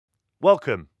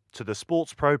Welcome to the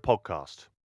SportsPro Podcast.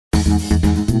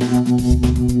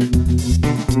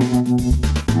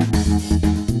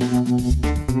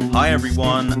 Hi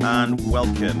everyone, and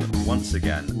welcome once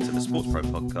again to the SportsPro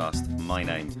Podcast. My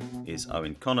name is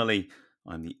Eoin Connolly.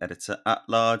 I'm the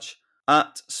editor-at-large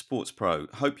at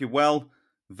SportsPro. Hope you're well.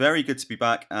 Very good to be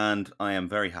back, and I am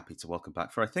very happy to welcome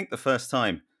back for I think the first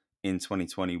time in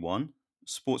 2021,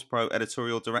 SportsPro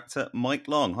editorial director Mike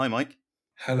Long. Hi, Mike.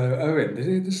 Hello, Owen.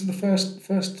 This is the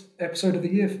first episode of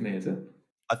the year for me, is it?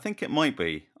 I think it might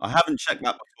be. I haven't checked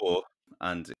that before,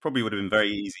 and it probably would have been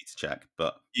very easy to check,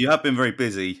 but you have been very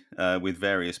busy with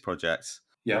various projects.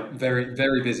 Yeah, very,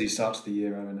 very busy start to the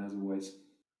year, Owen, as always.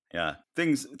 Yeah,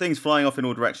 things flying off in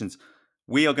all directions.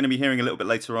 We are going to be hearing a little bit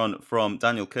later on from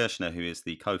Daniel Kirschner, who is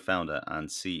the co-founder and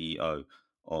CEO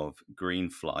of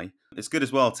Greenfly. It's good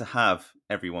as well to have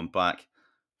everyone back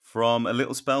from a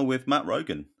little spell with Matt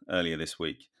Rogan earlier this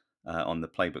week on the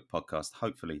Playbook podcast.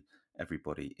 Hopefully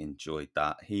everybody enjoyed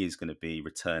that. He is going to be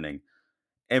returning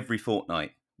every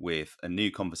fortnight with a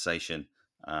new conversation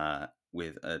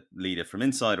with a leader from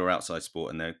inside or outside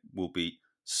sport, and there will be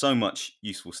so much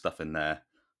useful stuff in there.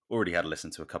 Already had a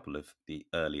listen to a couple of the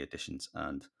early editions,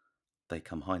 and they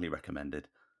come highly recommended.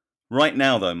 Right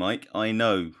now, though, Mike, I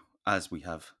know, as we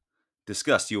have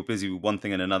discussed, you're busy with one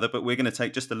thing and another, but we're going to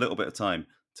take just a little bit of time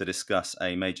to discuss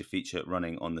a major feature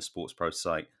running on the SportsPro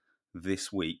site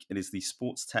this week. It is the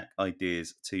Sports Tech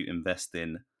Ideas to Invest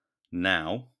in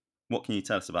Now. What can you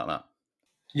tell us about that?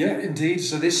 Yeah, indeed.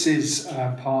 So this is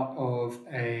part of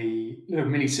a little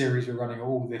mini-series we're running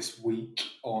all this week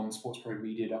on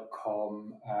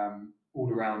sportspromedia.com, all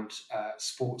around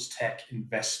sports tech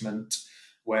investment,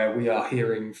 where we are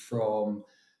hearing from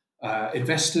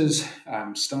investors,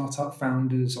 startup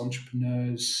founders,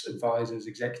 entrepreneurs, advisors,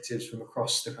 executives from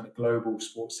across the kind of global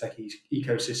sports tech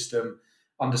ecosystem,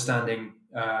 understanding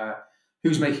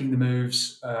who's making the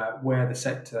moves, where the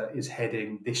sector is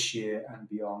heading this year and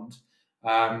beyond.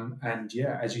 And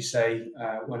yeah, as you say,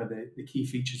 one of the key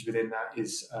features within that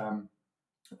is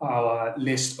our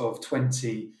list of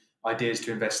 20 ideas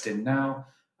to invest in now,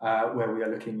 where we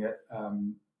are looking at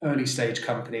early stage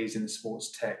companies in the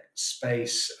sports tech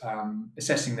space,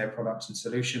 assessing their products and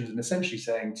solutions, and essentially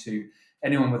saying to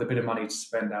anyone with a bit of money to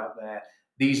spend out there,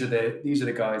 these are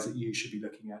the guys that you should be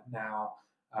looking at now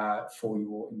for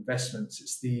your investments.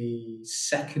 It's the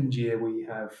second year we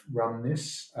have run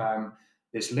this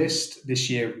list.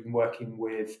 This year we've been working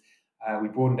with. We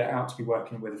broadened it out to be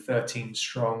working with a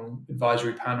 13-strong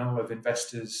advisory panel of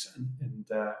investors and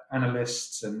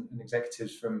analysts and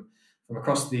executives from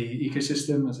across the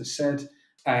ecosystem, as I said.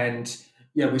 And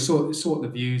yeah, we sought the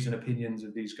views and opinions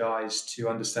of these guys to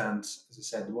understand, as I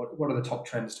said, what are the top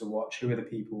trends to watch, who are the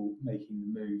people making the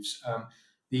moves.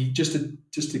 Just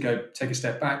to go take a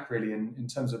step back, really, in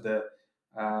terms of the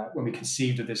when we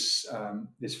conceived of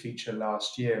this feature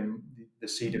last year and the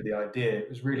seed of the idea, it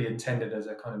was really intended as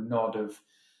a kind of nod of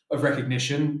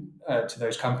recognition to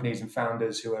those companies and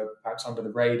founders who are perhaps under the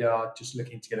radar, just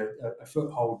looking to get a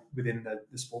foothold within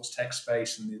the sports tech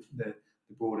space and the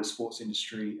broader sports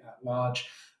industry at large,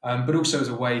 but also as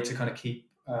a way to kind of keep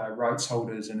rights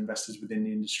holders and investors within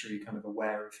the industry kind of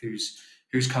aware of who's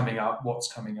coming up, what's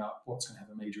going to have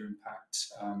a major impact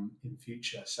in the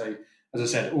future. So, as I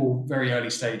said, all very early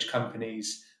stage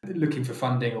companies looking for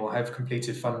funding or have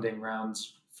completed funding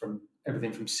rounds from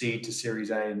everything from seed to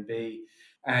Series A and B.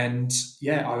 And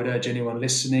yeah, I would urge anyone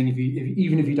listening,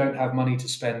 even if you don't have money to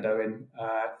spend, Owen,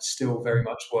 still very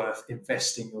much worth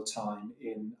investing your time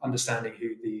in understanding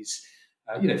who these,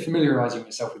 familiarizing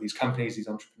yourself with these companies, these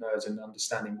entrepreneurs, and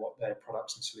understanding what their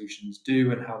products and solutions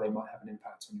do and how they might have an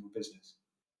impact on your business.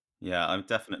 Yeah, I'm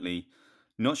definitely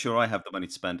not sure I have the money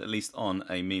to spend, at least on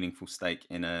a meaningful stake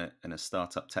in a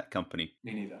startup tech company.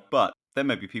 Me neither. But there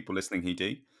may be people listening who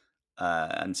do.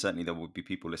 And certainly there will be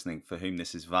people listening for whom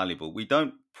this is valuable. We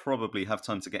don't probably have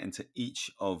time to get into each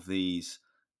of these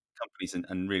companies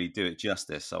and really do it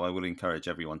justice. So I will encourage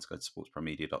everyone to go to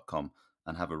sportspromedia.com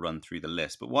and have a run through the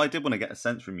list. But what I did want to get a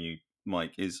sense from you,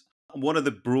 Mike, is what are the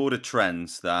broader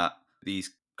trends that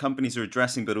these companies are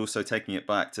addressing, but also taking it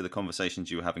back to the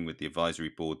conversations you were having with the advisory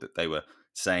board that they were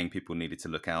saying people needed to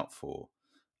look out for?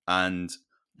 And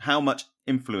how much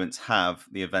influence have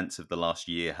the events of the last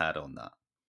year had on that?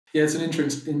 Yeah, it's an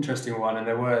interesting one, and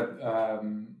there were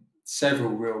several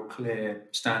real clear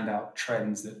standout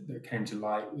trends that came to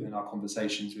light within our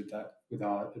conversations with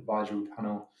our advisory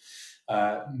panel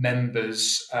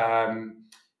members.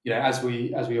 As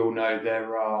we all know,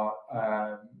 there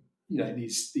are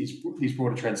these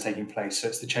broader trends taking place. So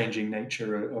it's the changing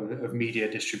nature of media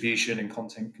distribution and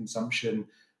content consumption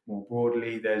more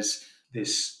broadly. There's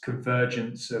this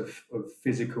convergence of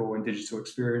physical and digital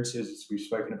experiences, as we've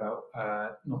spoken about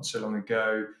not so long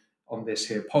ago on this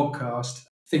here podcast.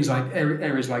 Things like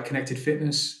areas like connected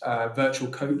fitness, virtual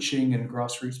coaching and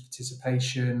grassroots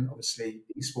participation, obviously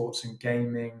esports and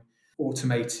gaming,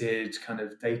 automated kind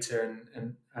of data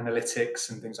and analytics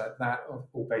and things like that,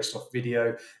 all based off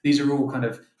video. These are all kind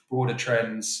of broader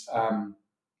trends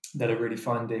that are really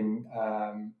finding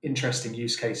interesting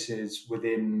use cases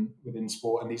within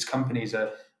sport, and these companies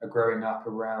are growing up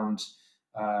around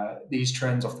these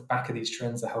trends. Off the back of these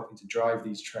trends, they're helping to drive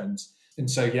these trends. And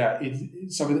so, yeah,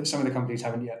 some of the companies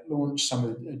haven't yet launched. Some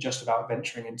are just about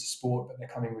venturing into sport, but they're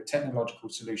coming with technological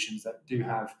solutions that do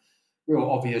have real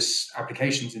obvious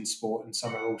applications in sport, and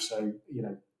some are also,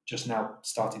 just now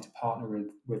starting to partner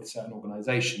with certain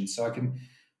organizations. So I can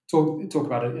talk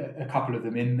about a couple of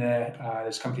them in there.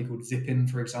 There's a company called Zippin,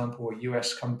 for example, a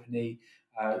US company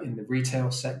in the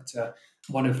retail sector.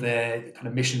 One of their kind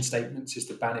of mission statements is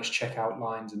to banish checkout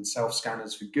lines and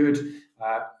self-scanners for good.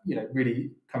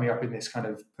 Really coming up in this kind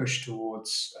of push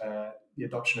towards the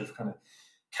adoption of kind of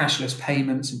cashless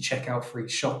payments and checkout-free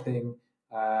shopping.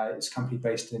 It's a company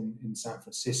based in San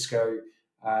Francisco.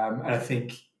 And I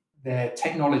think their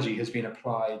technology has been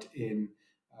applied in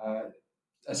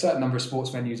a certain number of sports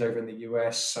venues over in the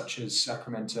US, such as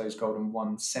Sacramento's Golden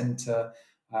One Center.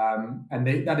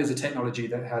 And that is a technology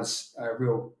that has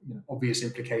real obvious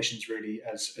implications, really,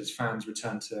 as fans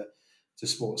return to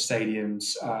sports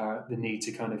stadiums. The need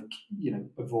to kind of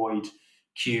avoid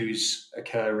queues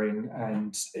occurring,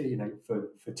 and for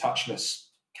touchless,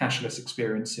 cashless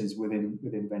experiences within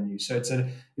venues. So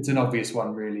it's an obvious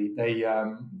one, really.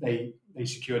 They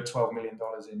secured $12 million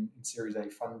in Series A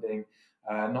funding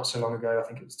not so long ago. I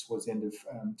think it was towards the end of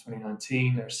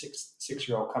 2019. They're a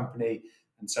six-year-old company,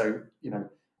 and so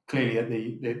clearly at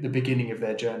the beginning of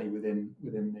their journey within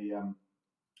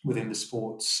the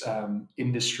sports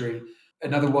industry.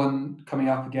 Another one coming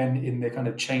up again in the kind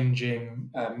of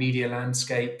changing media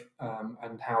landscape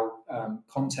and how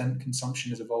content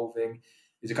consumption is evolving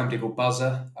is a company called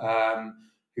Buzzer,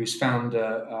 whose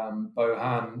founder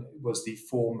Bohan was the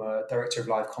former director of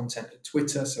live content at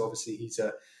Twitter. So obviously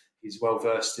he's well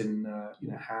versed in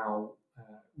how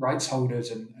rights holders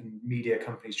and media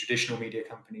companies, traditional media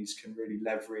companies, can really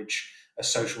leverage a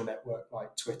social network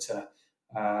like Twitter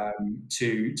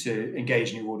to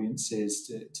engage new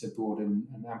audiences, to broaden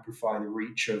and amplify the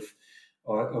reach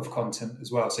of content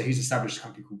as well. So he's established a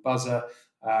company called Buzzer.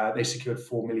 They secured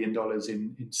 $4 million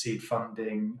in seed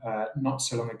funding not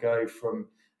so long ago from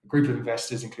a group of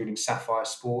investors, including Sapphire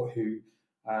Sport,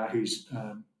 who's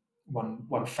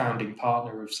one founding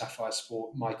partner of Sapphire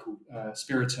Sport. Michael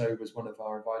Spirito was one of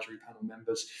our advisory panel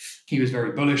members. He was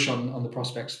very bullish on the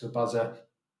prospects for Buzzer.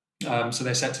 So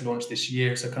they're set to launch this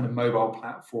year. It's a kind of mobile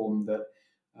platform that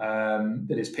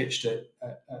is pitched at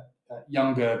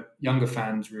younger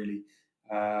fans, really,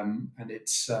 and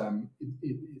it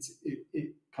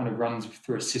kind of runs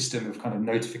through a system of kind of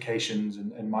notifications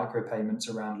and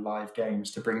micropayments around live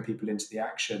games to bring people into the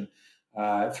action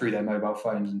through their mobile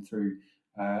phones and through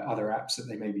other apps that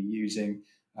they may be using.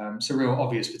 So real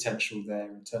obvious potential there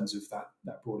in terms of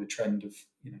that broader trend of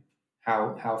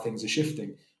how things are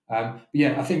shifting. But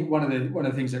yeah, I think one of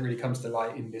the things that really comes to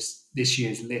light in this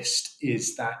year's list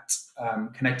is that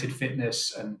connected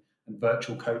fitness and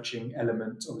virtual coaching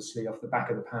element, obviously off the back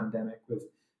of the pandemic, with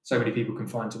so many people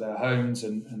confined to their homes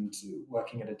and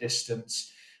working at a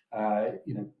distance,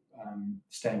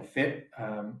 staying fit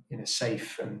in a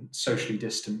safe and socially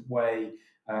distant way.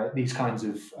 These kinds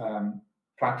of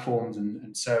platforms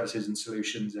and services and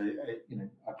solutions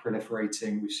are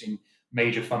proliferating. We've seen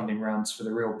major funding rounds for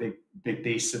the real big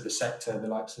beasts of the sector, the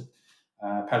likes of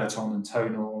Peloton and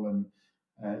Tonal and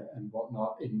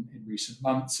whatnot in recent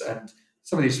months. And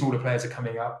some of these smaller players are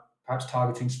coming up, perhaps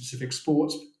targeting specific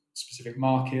sports, specific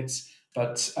markets.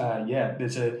 But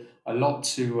there's a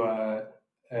lot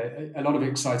of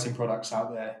exciting products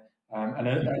out there. And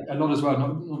a lot as well,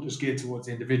 not just geared towards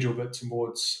the individual, but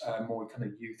towards more kind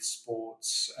of youth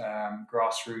sports,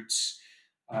 grassroots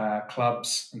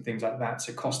clubs and things like that.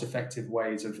 So cost-effective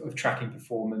ways of tracking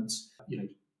performance,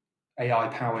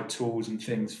 AI-powered tools and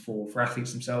things for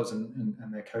athletes themselves and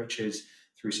their coaches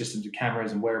through systems of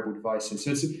cameras and wearable devices.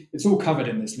 So it's all covered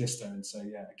in this list, though. And so,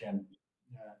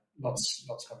 lots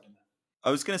covered in there. I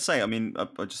was going to say, I mean,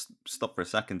 I just stopped for a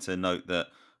second to note that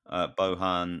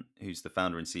Bohan, who's the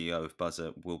founder and CEO of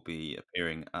Buzzer, will be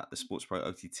appearing at the SportsPro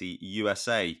OTT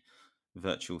USA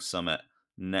Virtual Summit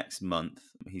next month.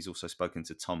 He's also spoken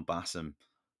to Tom Bassam,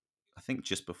 I think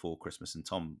just before Christmas, and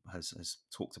Tom has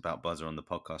talked about Buzzer on the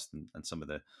podcast and some of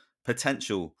the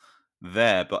potential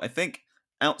there. But I think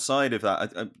outside of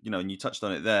that, and you touched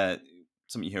on it there,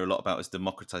 something you hear a lot about is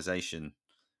democratization,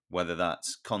 whether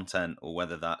that's content or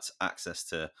whether that's access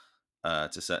to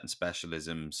certain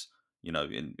specialisms.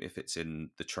 If it's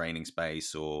in the training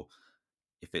space or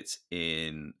if it's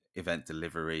in event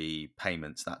delivery,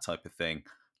 payments, that type of thing,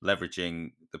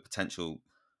 leveraging the potential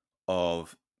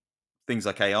of things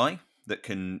like AI that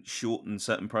can shorten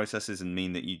certain processes and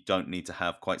mean that you don't need to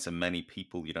have quite so many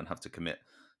people. You don't have to commit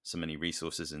so many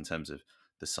resources in terms of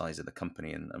the size of the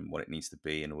company and what it needs to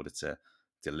be in order to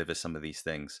deliver some of these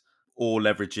things, or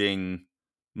leveraging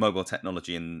mobile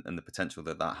technology and the potential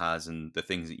that that has and the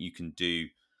things that you can do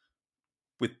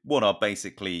with what are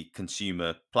basically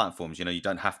consumer platforms. You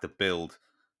don't have to build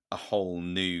a whole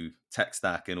new tech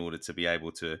stack in order to be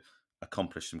able to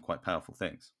accomplish some quite powerful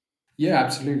things. Yeah,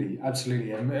 absolutely,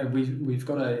 absolutely. And we've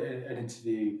got an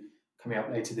interview coming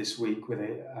up later this week with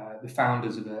the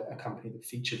founders of a company that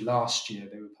featured last year.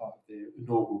 They were part of the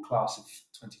inaugural class of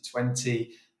 2020,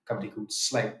 a company called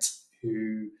Slate,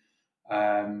 who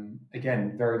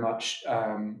again very much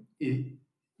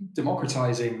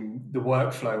democratizing the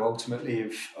workflow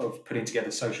ultimately of putting together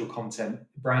social content,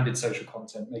 branded social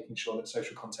content, making sure that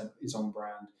social content is on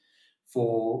brand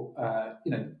for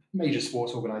major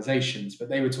sports organizations. But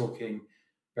they were talking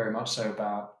very much so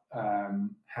about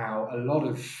how a lot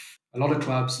of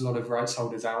clubs, a lot of rights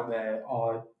holders out there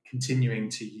are continuing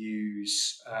to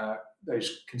use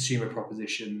those consumer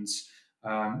propositions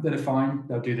that are fine.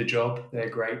 They'll do the job. They're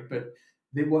great, but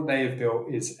what they have built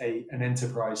is an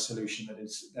enterprise solution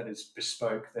that is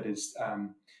bespoke, that is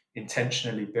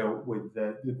intentionally built with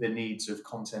the needs of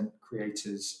content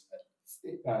creators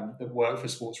that work for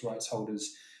sports rights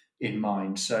holders in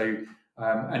mind. So,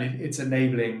 and it's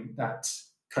enabling that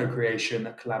co-creation,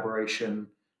 that collaboration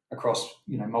across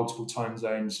multiple time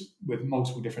zones with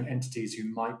multiple different entities who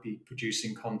might be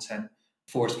producing content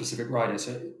for a specific rights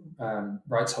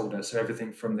holder. So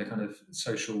everything from the kind of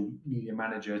social media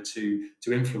manager to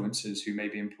influencers who may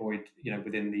be employed,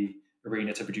 within the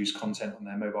arena to produce content on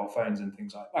their mobile phones and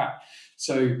things like that.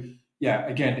 So yeah,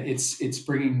 again, it's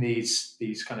bringing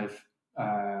these kind of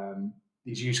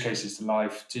these use cases to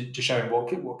life to showing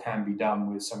what can be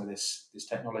done with some of this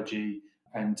technology,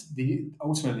 and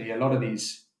ultimately a lot of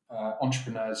these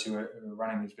entrepreneurs who are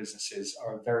running these businesses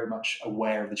are very much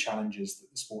aware of the challenges that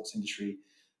the sports industry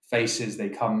faces. They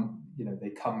come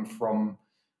from,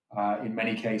 in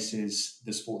many cases,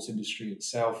 the sports industry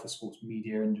itself, the sports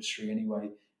media industry anyway,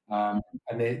 and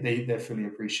they fully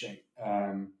appreciate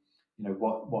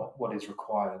what is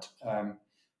required.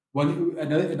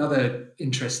 Another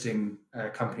interesting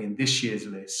company in this year's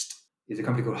list is a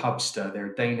company called Hubster.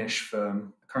 They're a Danish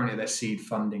firm, currently at their seed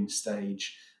funding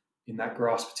stage in that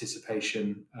grass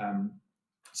participation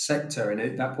sector. And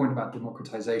at that point about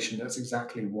democratization, that's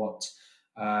exactly what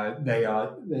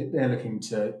they're looking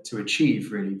to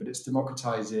achieve, really. But it's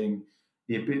democratizing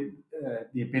the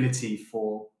ability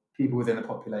for people within the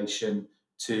population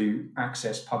to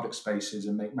access public spaces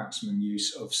and make maximum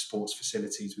use of sports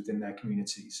facilities within their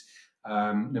communities,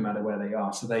 no matter where they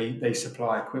are. So they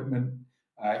supply equipment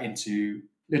into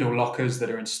little lockers that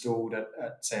are installed at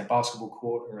say, a basketball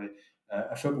court or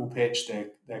a football pitch.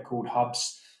 They're called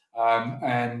hubs,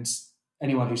 and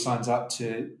anyone who signs up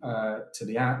to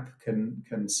the app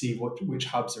can see which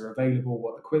hubs are available,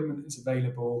 what equipment is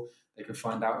available. They can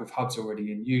find out if hubs are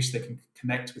already in use. They can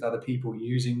connect with other people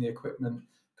using the equipment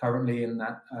currently in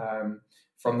that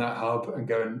from that hub and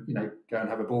go and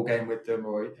have a ball game with them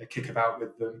or a kickabout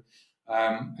with them.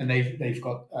 And they've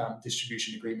got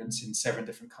distribution agreements in 7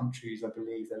 different countries, I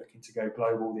believe. They're looking to go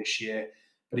global this year.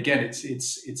 But again,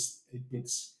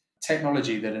 it's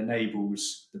technology that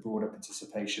enables the broader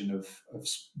participation of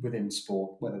within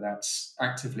sport, whether that's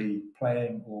actively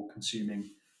playing or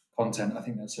consuming content. I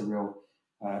think that's a real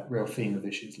theme of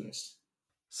this year's list.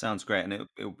 Sounds great, and it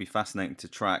will be fascinating to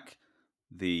track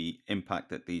the impact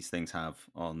that these things have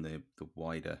on the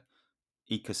wider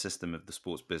ecosystem of the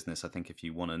sports business. I think if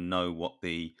you want to know what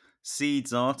the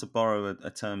seeds are, to borrow a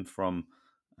term from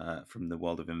the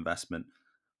world of investment,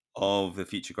 of the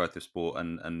future growth of sport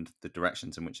and the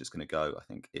directions in which it's going to go, I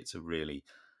think it's a really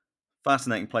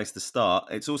fascinating place to start.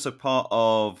 It's also part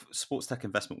of Sports Tech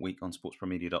Investment Week on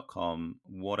sportspromedia.com.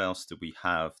 What else do we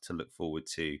have to look forward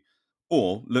to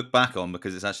or look back on,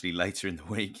 because it's actually later in the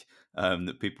week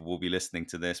that people will be listening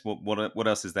to this? What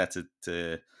else is there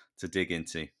to dig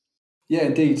into? Yeah,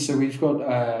 indeed. So we've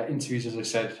got interviews, as I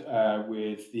said,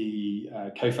 with the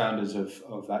co-founders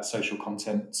of that social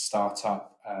content startup,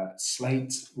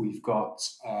 Slate. We've got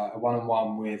a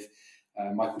one-on-one with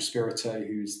Michael Spirito,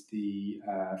 who's the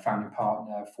founding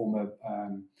partner, former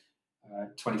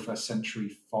 21st Century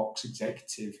Fox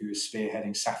executive who is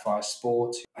spearheading Sapphire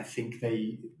Sport. I think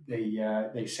they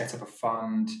set up a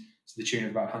fund to the tune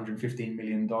of about $115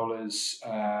 million.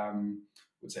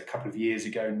 Was it a couple of years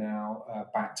ago now,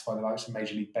 backed by the likes of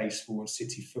Major League Baseball and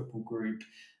City Football Group,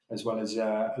 as well as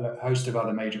a host of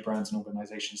other major brands and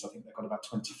organizations. I think they've got about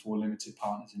 24 limited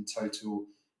partners in total,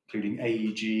 including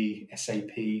AEG,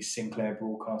 SAP, Sinclair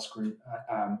Broadcast Group,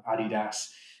 Adidas.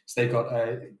 So they've got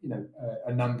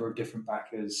a number of different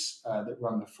backers that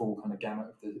run the full kind of gamut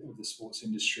of the sports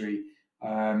industry.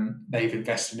 They've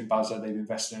invested in Buzzer. They've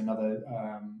invested in another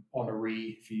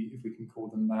honoree, if we can call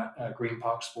them that, Green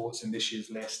Park Sports in this year's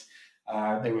list.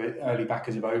 They were early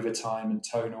backers of Overtime and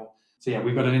Tonal. So yeah,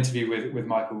 we've got an interview with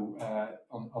Michael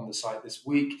on the site this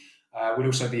week. We'll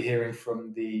also be hearing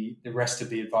from the rest of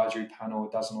the advisory panel,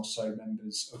 a dozen or so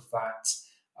members of that,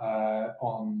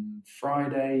 on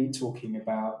Friday, talking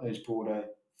about those broader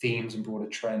themes and broader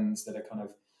trends that are kind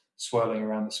of swirling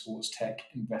around the sports tech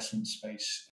investment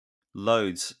space.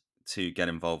 Loads to get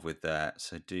involved with there,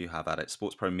 so do have at it.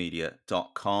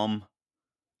 SportsProMedia.com,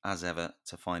 as ever,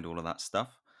 to find all of that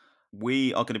stuff.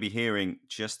 We are going to be hearing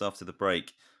just after the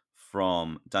break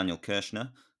from Daniel Kirschner,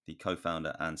 the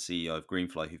co-founder and CEO of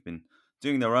Greenfly, who've been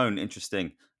doing their own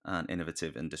interesting and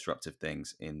innovative and disruptive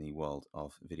things in the world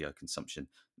of video consumption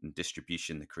and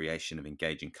distribution, the creation of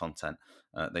engaging content.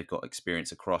 They've got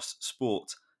experience across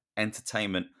sport,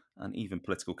 entertainment, and even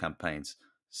political campaigns.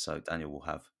 So Daniel will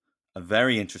have a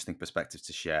very interesting perspective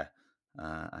to share,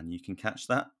 and you can catch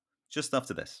that just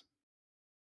after this.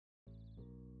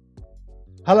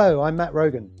 Hello, I'm Matt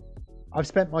Rogan. I've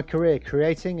spent my career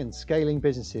creating and scaling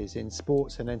businesses in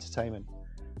sports and entertainment,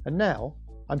 and now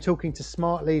I'm talking to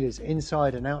smart leaders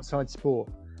inside and outside sport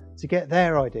to get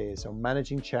their ideas on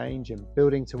managing change and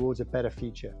building towards a better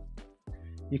future.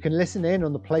 You can listen in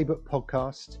on the Playbook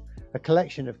podcast, a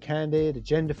collection of candid,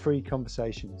 agenda-free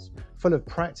conversations full of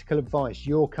practical advice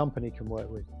your company can work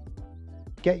with.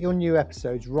 Get your new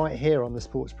episodes right here on the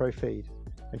SportsPro feed,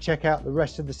 and check out the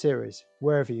rest of the series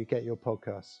wherever you get your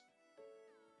podcasts.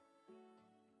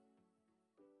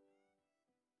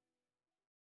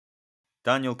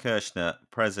 Daniel Kirschner,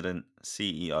 President,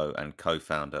 CEO, and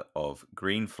co-founder of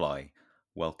Greenfly.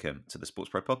 Welcome to the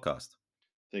SportsPro Podcast.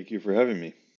 Thank you for having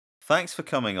me. Thanks for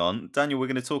coming on. Daniel, we're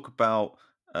going to talk about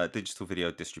digital video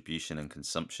distribution and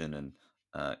consumption and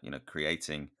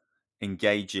creating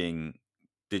engaging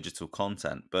digital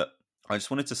content. But I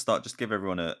just wanted to give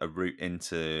everyone a route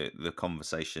into the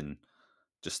conversation.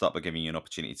 Just start by giving you an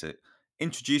opportunity to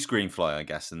introduce Greenfly, I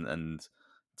guess, and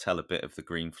tell a bit of the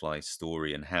Greenfly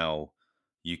story and how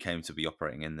you came to be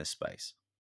operating in this space.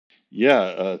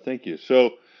 Yeah, thank you.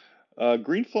 So,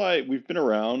 Greenfly, we've been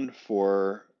around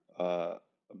for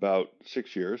about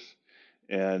 6 years,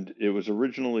 and it was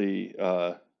originally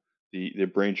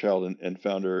the brainchild and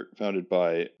founded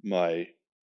by my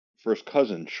first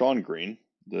cousin, Sean Green.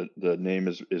 The name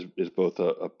is both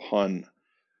a pun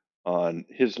on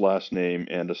his last name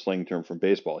and a slang term from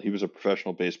baseball. He was a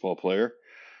professional baseball player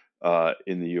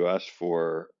in the U.S.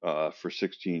 for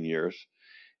 16 years,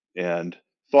 and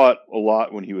thought a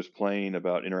lot when he was playing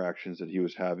about interactions that he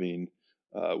was having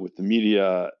with the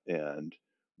media and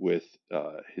with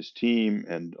his team,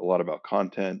 and a lot about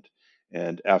content.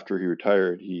 And after he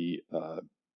retired, he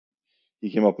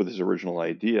came up with his original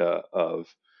idea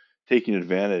of taking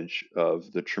advantage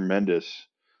of the tremendous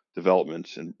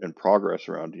developments and progress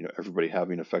around everybody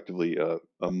having effectively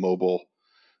a mobile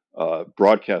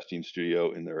broadcasting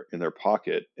studio in their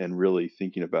pocket, and really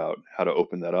thinking about how to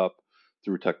open that up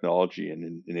through technology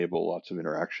and enable lots of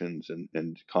interactions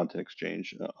and content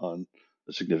exchange on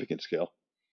a significant scale.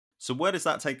 So where does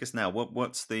that take us now?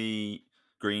 What's the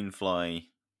Greenfly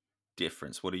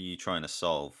difference? What are you trying to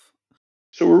solve?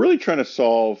 So we're really trying to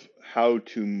solve how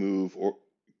to move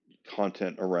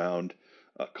content around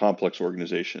complex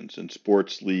organizations, and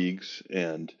sports leagues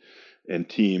and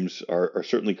teams are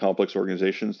certainly complex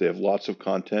organizations. They have lots of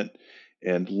content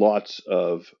and lots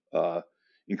of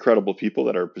incredible people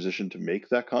that are positioned to make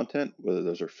that content, whether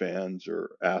those are fans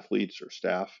or athletes or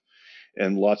staff,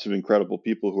 and lots of incredible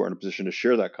people who are in a position to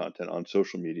share that content on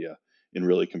social media in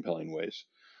really compelling ways,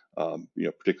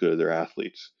 particularly their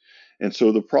athletes. And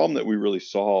so the problem that we really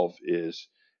solve is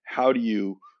how do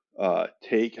you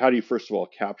first of all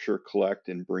capture, collect,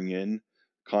 and bring in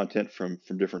content from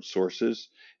different sources,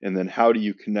 and then how do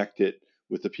you connect it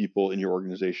with the people in your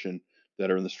organization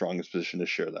that are in the strongest position to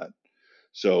share that?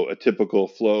 So a typical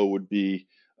flow would be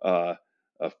a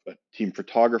team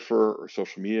photographer or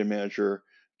social media manager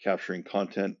capturing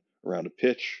content around a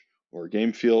pitch or a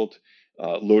game field,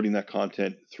 loading that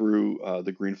content through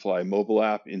the Greenfly mobile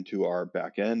app into our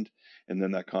back end, and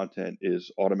then that content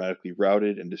is automatically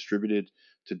routed and distributed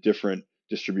to different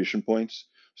distribution points.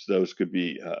 So those could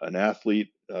be an athlete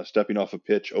stepping off a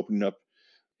pitch, opening up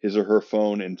his or her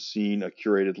phone and seeing a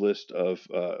curated list of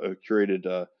a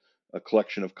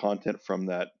collection of content from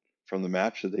the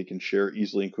match that they can share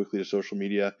easily and quickly to social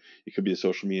media. It could be a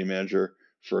social media manager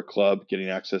for a club getting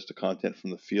access to content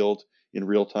from the field in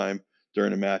real time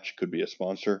during a match. It could be a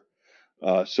sponsor.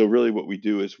 So really what we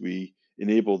do is we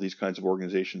enable these kinds of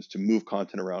organizations to move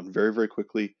content around very, very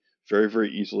quickly, very,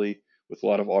 very easily with a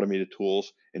lot of automated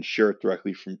tools and share it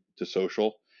directly to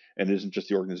social. And it isn't just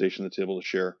the organization that's able to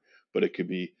share, but it could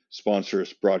be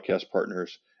sponsors, broadcast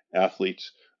partners,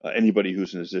 athletes, anybody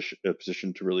who's in a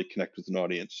position to really connect with an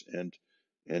audience and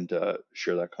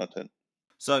share that content.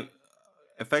 So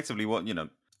effectively, what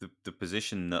the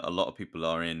position that a lot of people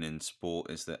are in sport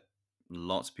is that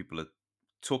lots of people are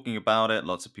talking about it.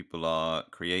 Lots of people are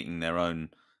creating their own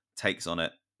takes on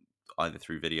it, either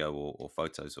through video or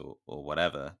photos or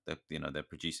whatever. They're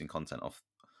producing content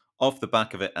off the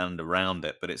back of it and around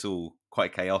it, but it's all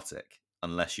quite chaotic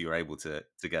unless you're able to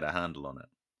get a handle on it.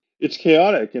 It's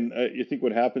chaotic, and I think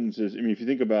what happens is, I mean, if you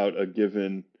think about a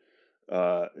given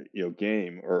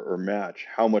game or match,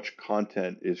 how much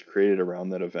content is created around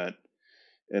that event.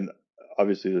 And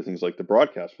obviously there are things like the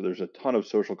broadcast, but there's a ton of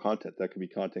social content. That could be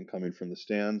content coming from the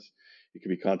stands. It could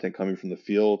be content coming from the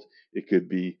field. It could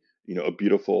be, a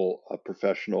beautiful,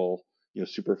 professional,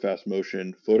 super fast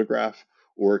motion photograph,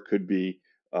 or it could be,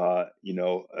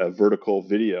 a vertical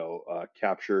video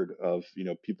captured of,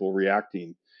 people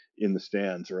reacting in the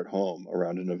stands or at home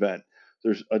around an event.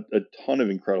 There's a ton of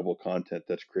incredible content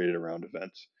that's created around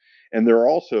events. And there are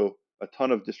also a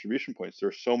ton of distribution points. There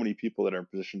are so many people that are in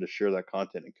position to share that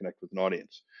content and connect with an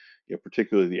audience,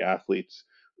 particularly the athletes,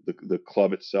 the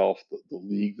club itself, the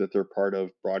league that they're part of,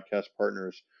 broadcast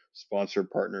partners, sponsored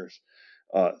partners.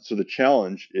 So the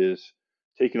challenge is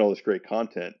taking all this great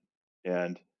content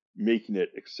and making it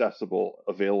accessible,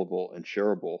 available, and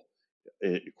shareable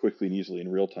quickly and easily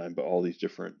in real time by all these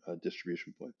different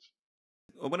distribution points.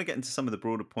 I want to get into some of the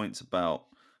broader points about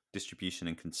distribution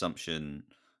and consumption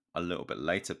a little bit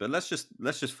later, but let's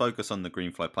just focus on the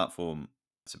Greenfly platform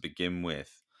to begin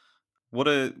with. What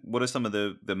are some of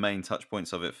the main touch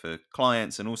points of it for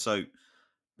clients, and also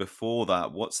before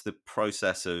that, what's the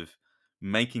process of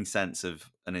making sense of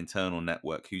an internal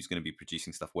network? Who's going to be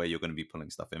producing stuff, where you're going to be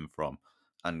pulling stuff in from,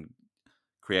 and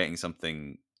creating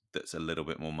something that's a little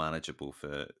bit more manageable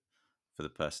for the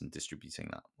person distributing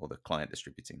that or the client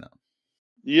distributing that?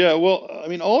 Yeah, well, I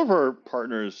mean, all of our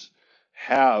partners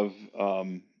have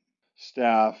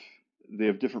staff, they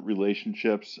have different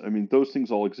relationships. I mean, those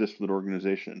things all exist with an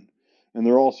organization. And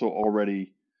they're also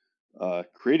already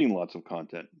creating lots of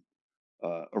content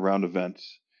around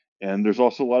events. And there's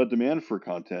also a lot of demand for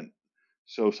content.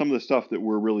 So some of the stuff that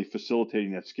we're really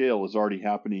facilitating at scale is already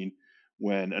happening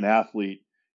when an athlete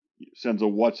sends a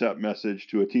WhatsApp message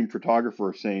to a team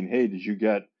photographer saying, "Hey, did you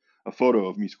get a photo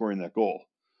of me scoring that goal?"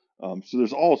 So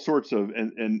there's all sorts of,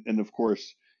 and of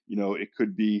course, it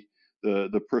could be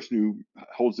the person who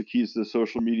holds the keys to the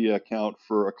social media account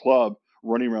for a club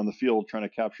running around the field trying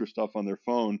to capture stuff on their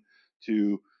phone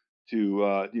to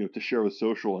share with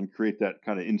social and create that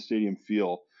kind of in stadium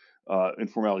feel and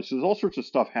formality. So there's all sorts of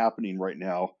stuff happening right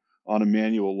now on a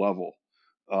manual level.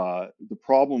 The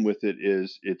problem with it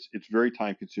is it's very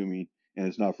time consuming and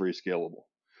it's not very scalable.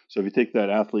 So if you take that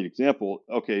athlete example,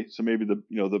 okay, so maybe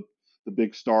the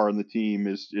big star on the team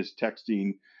is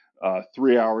texting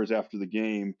 3 hours after the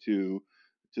game to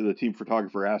the team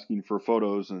photographer asking for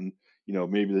photos, and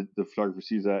maybe the photographer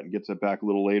sees that and gets it back a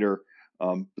little later.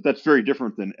 But that's very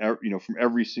different than from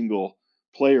every single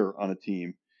player on a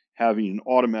team having an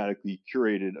automatically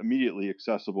curated, immediately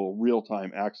accessible,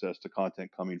 real-time access to content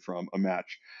coming from a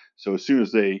match. So as soon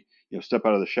as they step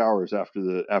out of the showers after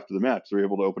the match, they're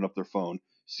able to open up their phone,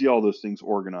 see all those things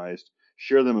organized,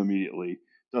 share them immediately.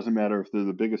 Doesn't matter if they're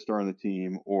the biggest star on the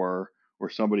team or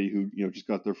somebody who just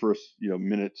got their first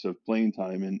minutes of playing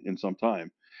time in some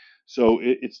time. So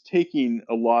it's taking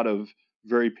a lot of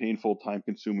very painful,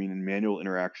 time-consuming, and manual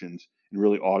interactions and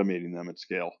really automating them at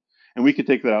scale. And we could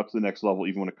take that out to the next level,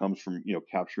 even when it comes from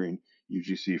capturing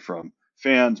UGC from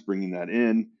fans, bringing that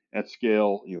in at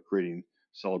scale, creating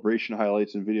celebration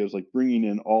highlights and videos, like bringing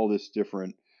in all this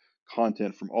different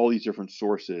content from all these different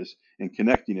sources and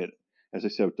connecting it, as I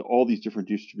said, to all these different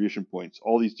distribution points,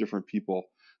 all these different people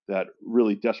that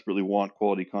really desperately want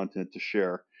quality content to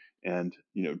share and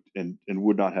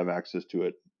would not have access to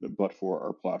it but for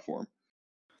our platform.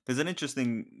 There's an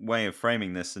interesting way of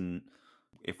framing this, and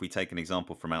If we take an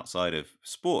example from outside of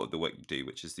sport, the work you do,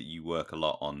 which is that you work a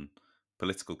lot on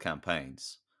political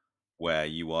campaigns, where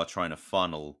you are trying to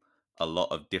funnel a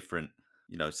lot of different,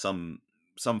 some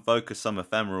focus, some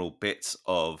ephemeral bits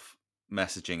of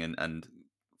messaging, and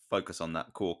focus on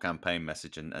that core campaign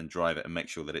message, and drive it and make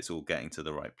sure that it's all getting to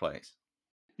the right place.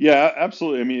 Yeah,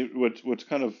 absolutely. I mean, what's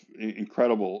kind of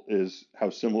incredible is how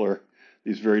similar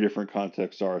these very different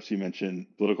contexts are. So you mentioned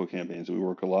political campaigns. We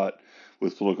work a lot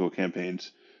with political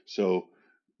campaigns. So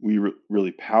we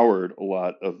really powered a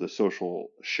lot of the social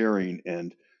sharing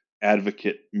and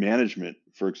advocate management,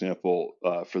 for example,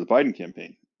 for the Biden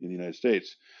campaign in the United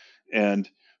States. And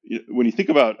when you think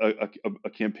about a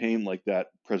campaign like that,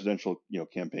 presidential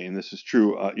campaign, this is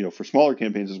true for smaller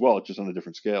campaigns as well, just on a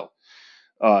different scale.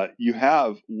 You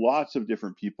have lots of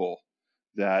different people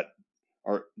that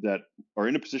are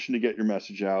in a position to get your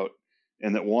message out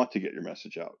and that want to get your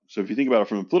message out. So if you think about it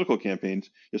from the political campaigns,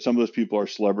 some of those people are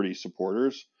celebrity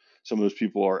supporters, some of those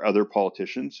people are other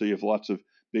politicians. So you have lots of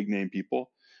big name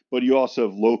people, but you also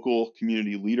have local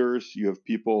community leaders. You have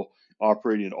people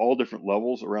operating at all different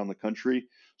levels around the country.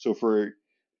 So for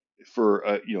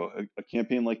a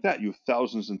campaign like that, you have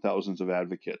thousands and thousands of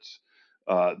advocates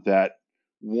that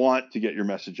want to get your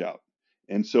message out.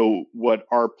 And so what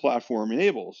our platform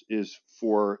enables is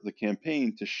for the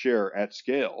campaign to share at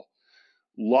scale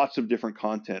lots of different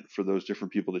content for those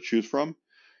different people to choose from.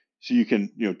 So you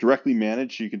can directly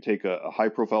manage. So you can take a high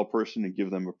profile person and give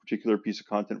them a particular piece of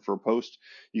content for a post.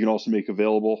 You can also make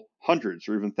available hundreds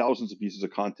or even thousands of pieces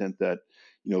of content that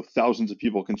thousands of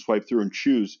people can swipe through and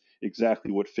choose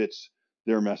exactly what fits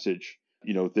their message,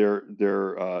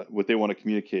 their what they want to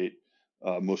communicate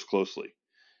most closely.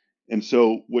 And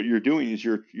so what you're doing is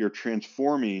you're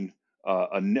transforming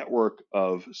a network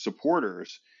of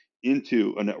supporters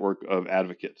into a network of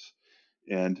advocates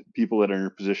and people that are in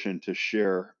a position to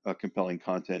share compelling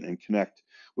content and connect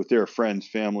with their friends,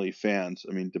 family, fans.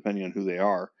 I mean, depending on who they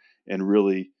are, and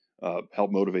really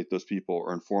help motivate those people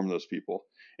or inform those people.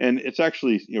 And it's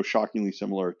actually shockingly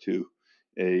similar to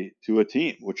a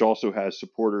team, which also has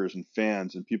supporters and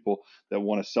fans and people that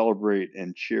want to celebrate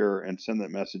and cheer and send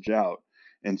that message out.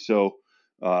 And so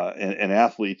and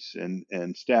athletes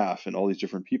and staff and all these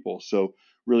different people. So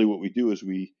really what we do is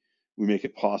we make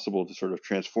it possible to sort of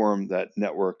transform that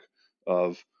network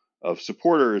of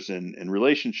supporters and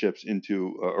relationships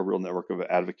into a real network of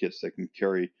advocates that can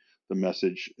carry the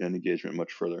message and engagement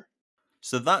much further.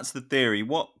 So that's the theory.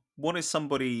 What is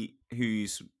somebody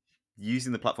who's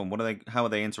using the platform? How are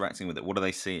they interacting with it? What are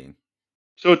they seeing?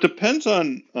 So it depends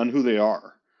on who they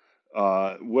are.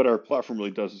 What our platform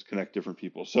really does is connect different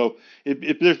people. So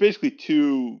there's basically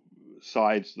two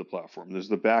sides to the platform. There's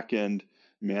the back end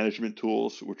management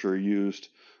tools, which are used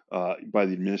by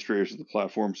the administrators of the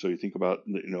platform. So you think about,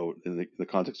 in the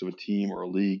context of a team or a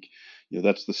league,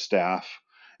 that's the staff,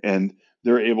 and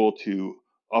they're able to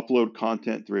upload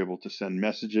content, they're able to send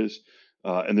messages,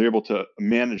 and they're able to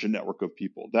manage a network of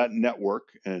people. That network,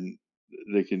 and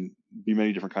they can be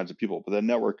many different kinds of people, but that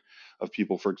network of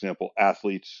people, for example,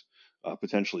 athletes,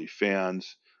 potentially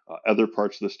fans, other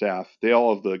parts of the staff, they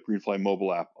all have the Greenfly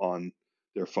mobile app on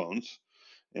their phones.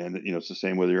 And it's the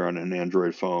same whether you're on an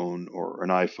Android phone or an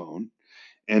iPhone.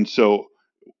 And so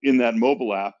in that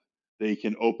mobile app, they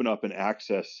can open up and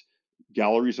access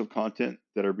galleries of content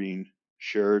that are being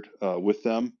shared with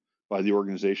them by the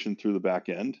organization through the back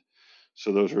end.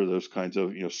 So those are those kinds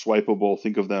of swipeable.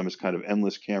 Think of them as kind of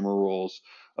endless camera rolls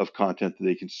of content that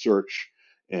they can search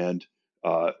and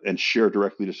share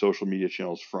directly to social media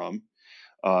channels from.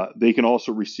 They can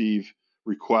also receive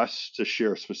requests to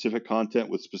share specific content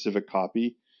with specific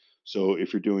copy. So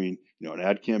if you're doing an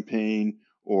ad campaign,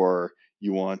 or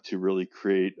you want to really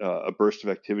create a burst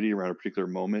of activity around a particular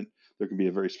moment, there can be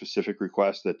a very specific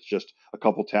request that's just a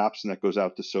couple taps and that goes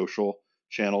out to social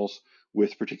channels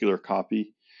with particular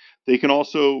copy. They can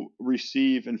also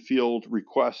receive and field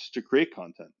requests to create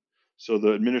content. So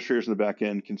the administrators in the back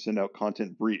end can send out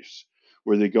content briefs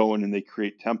where they go in and they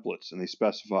create templates and they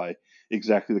specify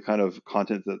exactly the kind of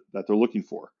content that they're looking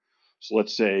for. So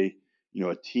let's say,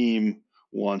 a team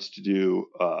wants to do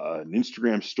an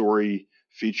Instagram story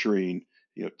featuring,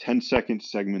 10-second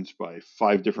segments by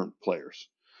 5 different players.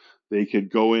 They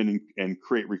could go in and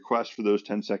create requests for those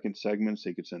 10-second segments.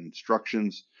 They could send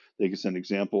instructions. They could send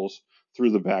examples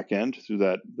through the back end, through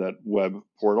that web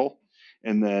portal.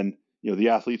 And then, the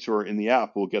athletes who are in the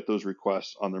app will get those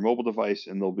requests on their mobile device,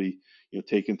 and they'll be,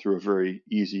 taken through a very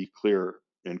easy, clear,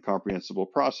 and comprehensible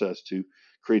process to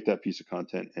create that piece of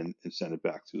content and send it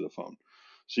back through the phone.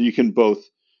 So you can both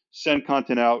send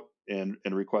content out and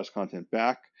request content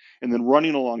back. And then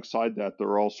running alongside that, there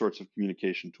are all sorts of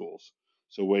communication tools.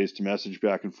 So ways to message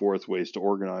back and forth, ways to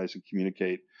organize and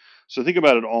communicate. So think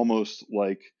about it almost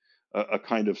like a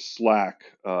kind of Slack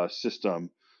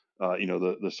system.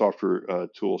 The software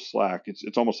tool Slack.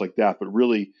 It's almost like that, but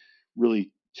really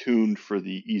tuned for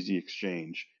the easy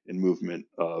exchange and movement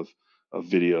of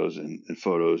videos and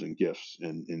photos and GIFs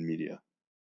in media.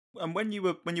 And when you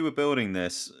were building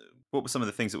this, what were some of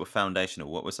the things that were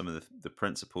foundational? What were some of the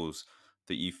principles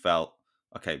that you felt,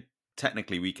 okay,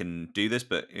 technically we can do this,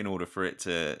 but in order for it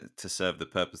to serve the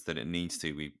purpose that it needs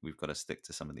to, we've got to stick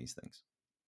to some of these things.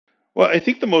 Well, I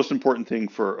think the most important thing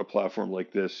for a platform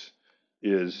like this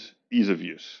is ease of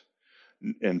use.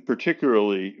 And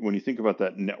particularly when you think about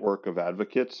that network of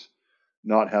advocates,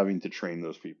 not having to train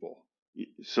those people.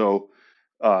 So,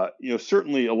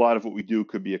 certainly a lot of what we do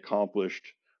could be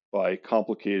accomplished by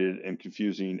complicated and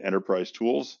confusing enterprise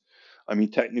tools. I mean,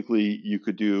 technically, you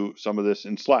could do some of this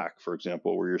in Slack, for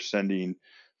example, where you're sending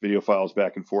video files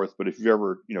back and forth. But if you've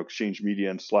ever, exchanged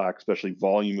media in Slack, especially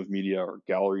volume of media or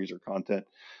galleries or content,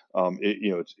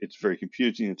 it's very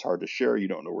confusing. It's hard to share. You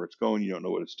don't know where it's going. You don't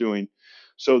know what it's doing.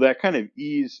 So that kind of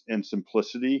ease and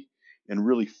simplicity, and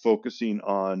really focusing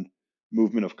on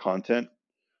movement of content,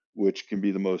 which can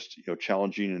be the most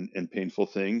challenging and painful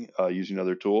thing using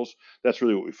other tools. That's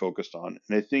really what we focused on.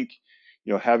 And I think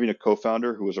having a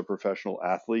co-founder who was a professional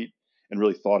athlete and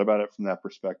really thought about it from that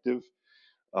perspective.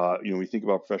 When we think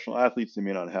about professional athletes, they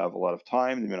may not have a lot of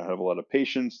time, they may not have a lot of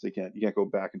patience. You can't go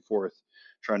back and forth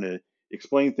trying to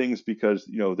explain things because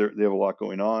they have a lot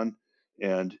going on,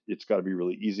 and it's got to be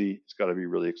really easy, it's got to be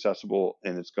really accessible,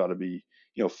 and it's got to be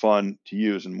fun to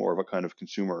use and more of a kind of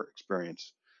consumer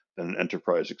experience than an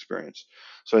enterprise experience.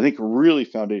 So I think a really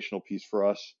foundational piece for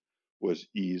us was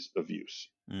ease of use.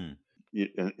 Mm.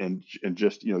 And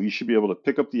just you should be able to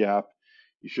pick up the app.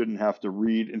 You shouldn't have to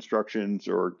read instructions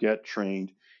or get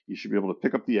trained. You should be able to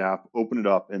pick up the app, open it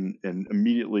up, and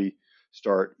immediately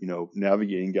start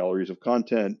navigating galleries of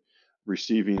content,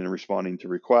 receiving and responding to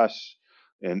requests,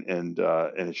 and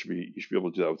you should be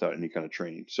able to do that without any kind of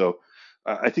training. So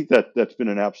I think that's been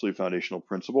an absolutely foundational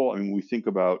principle. I mean, we think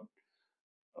about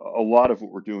a lot of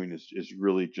what we're doing is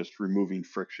really just removing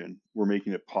friction. We're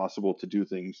making it possible to do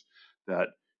things that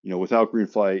without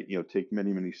Greenfly take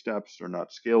many steps, are not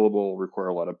scalable, require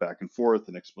a lot of back and forth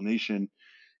and explanation,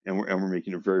 and we're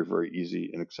making it very very easy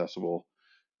and accessible,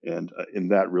 and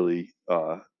that really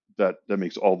that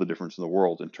makes all the difference in the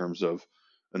world in terms of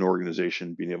an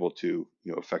organization being able to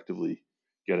effectively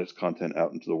get its content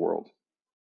out into the world.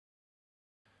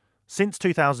 Since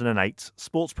 2008,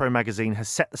 SportsPro magazine has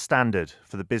set the standard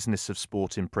for the business of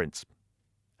sport in print,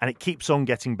 and it keeps on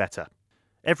getting better.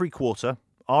 Every quarter,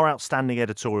 our outstanding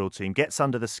editorial team gets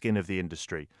under the skin of the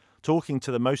industry, talking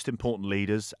to the most important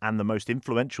leaders and the most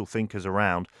influential thinkers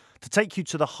around to take you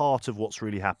to the heart of what's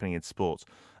really happening in sport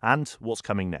and what's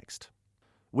coming next.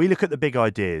 We look at the big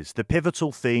ideas, the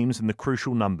pivotal themes and the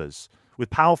crucial numbers, with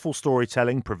powerful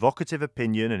storytelling, provocative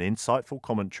opinion and insightful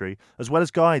commentary, as well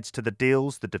as guides to the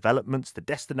deals, the developments, the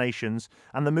destinations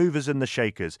and the movers and the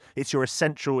shakers. It's your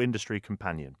essential industry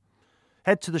companion.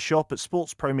 Head to the shop at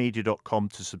sportspromedia.com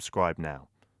to subscribe now.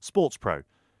 SportsPro,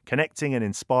 connecting and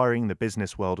inspiring the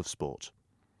business world of sport.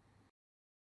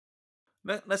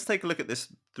 Let's take a look at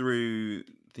this through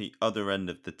the other end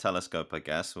of the telescope, I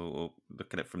guess, or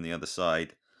look at it from the other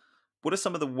side. What are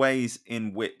some of the ways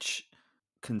in which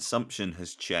consumption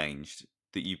has changed?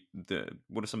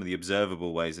 What are some of the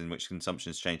observable ways in which consumption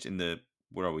has changed in the,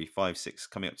 where are we, 5, 6,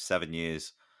 coming up to 7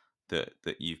 years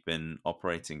that you've been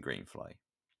operating Greenfly?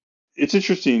 It's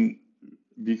interesting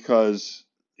because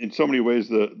in so many ways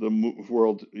the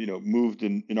world moved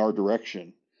in our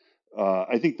direction.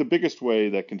 I think the biggest way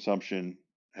that consumption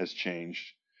has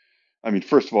changed, I mean,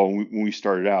 first of all, when we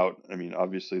started out, I mean,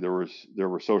 obviously there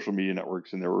were social media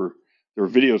networks and there were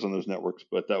videos on those networks,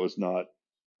 but that was not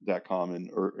that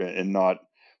common and not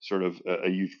sort of a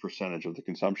huge percentage of the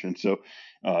consumption. So,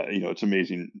 it's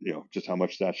amazing, just how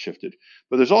much that's shifted.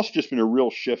 But there's also just been a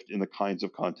real shift in the kinds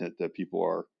of content that people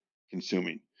are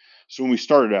consuming. So when we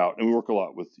started out, and we work a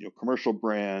lot with commercial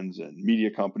brands and media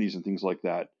companies and things like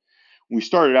that. When we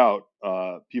started out,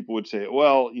 people would say,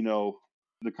 well,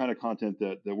 the kind of content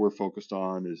that we're focused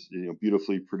on is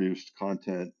beautifully produced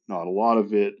content, not a lot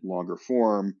of it, longer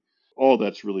form. All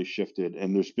that's really shifted,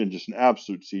 and there's been just an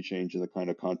absolute sea change in the kind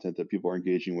of content that people are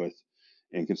engaging with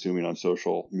and consuming on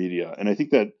social media. And I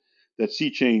think that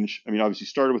sea change, I mean, obviously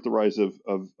started with the rise of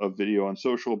video on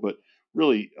social, but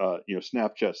really,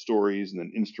 Snapchat stories and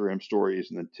then Instagram stories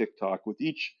and then TikTok. With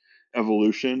each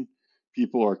evolution,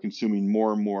 people are consuming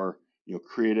more and more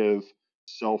creative,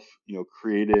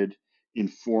 created,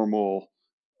 informal,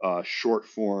 short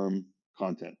form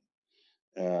content.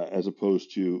 as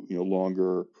opposed to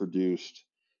longer produced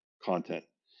content.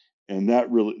 And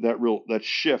that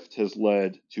shift has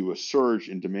led to a surge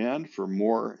in demand for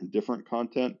more and different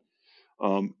content.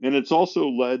 And it's also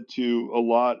led to a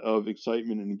lot of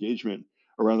excitement and engagement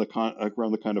around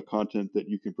the kind of content that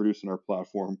you can produce in our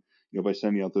platform, by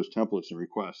sending out those templates and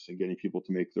requests and getting people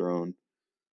to make their own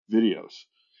videos.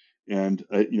 And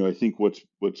I think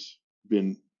what's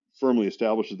been firmly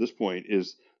established at this point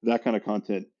is that kind of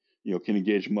content, can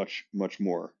engage much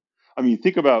more. I mean,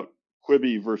 think about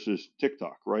Quibi versus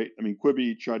TikTok, right? I mean,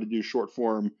 Quibi tried to do short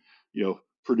form,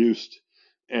 produced,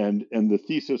 and the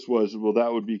thesis was, well,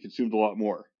 that would be consumed a lot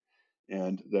more,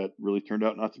 and that really turned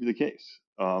out not to be the case.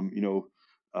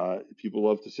 People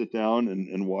love to sit down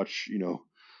and watch,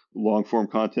 long form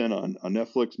content on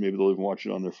Netflix. Maybe they'll even watch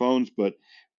it on their phones, but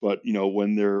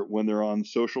when they're on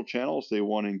social channels, they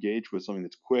want to engage with something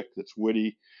that's quick, that's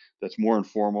witty, that's more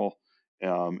informal,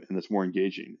 and that's more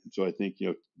engaging. And so I think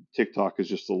TikTok is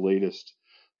just the latest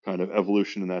kind of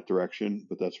evolution in that direction,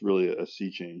 but that's really a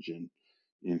sea change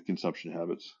in consumption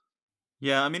habits.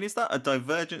 Yeah, I mean, is that a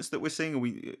divergence that we're seeing?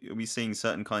 Are we seeing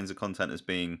certain kinds of content as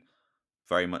being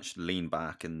very much lean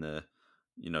back and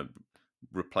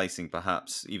replacing,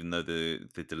 perhaps, even though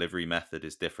the delivery method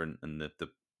is different and the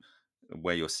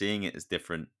where you're seeing it is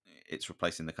different, it's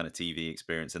replacing the kind of TV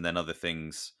experience, and then other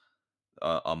things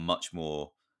are much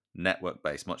more network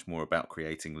based, much more about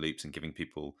creating loops and giving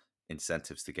people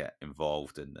incentives to get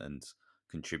involved and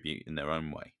contribute in their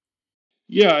own way.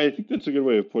 Yeah, I think that's a good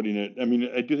way of putting it. I mean,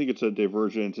 I do think it's a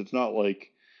divergence. It's not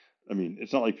like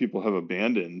people have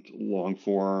abandoned long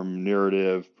form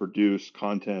narrative produced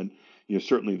content.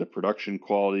 Certainly the production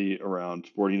quality around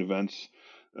sporting events,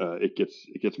 it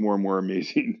gets more and more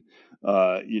amazing.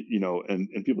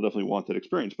 And people definitely want that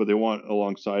experience, but they want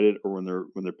alongside it, or when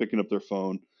they're picking up their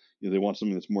phone, they want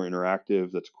something that's more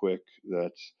interactive, that's quick,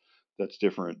 that's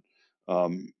different.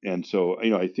 And so,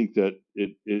 I think that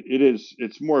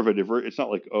it's more of it's not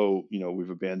like, oh, we've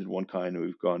abandoned one kind and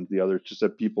we've gone to the other. It's just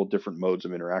that people different modes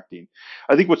of interacting.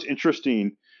 I think what's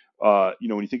interesting, when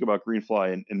you think about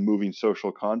Greenfly and moving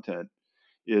social content,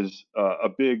 is a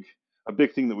big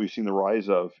thing that we've seen the rise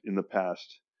of in the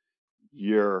past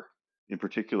year in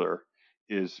particular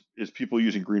is people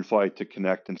using Greenfly to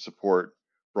connect and support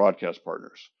broadcast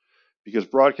partners, because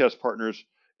broadcast partners,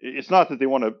 it's not that they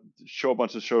want to show a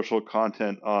bunch of social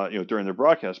content during their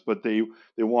broadcast, but they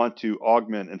want to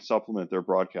augment and supplement their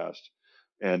broadcast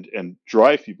and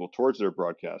drive people towards their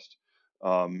broadcast,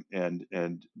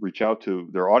 and reach out to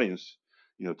their audience,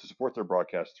 to support their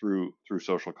broadcast through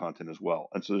social content as well.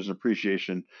 And so there's an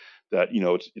appreciation that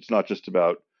it's not just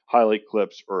about highlight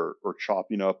clips or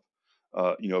chopping up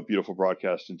a beautiful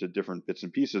broadcast into different bits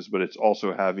and pieces, but it's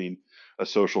also having a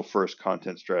social first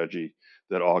content strategy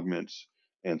that augments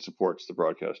and supports the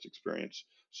broadcast experience.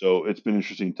 So it's been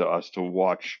interesting to us to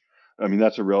watch. I mean,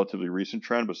 that's a relatively recent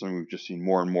trend, but something we've just seen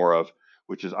more and more of,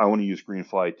 which is I want to use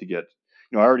Greenfly to get,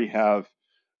 I already have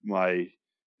my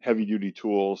heavy duty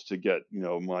tools to get,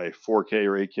 my 4K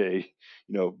or 8K,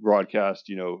 broadcast,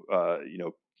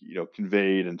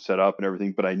 conveyed and set up and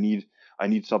everything, but I need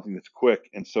something that's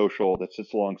quick and social that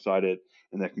sits alongside it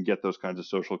and that can get those kinds of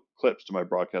social clips to my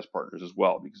broadcast partners as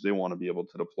well, because they want to be able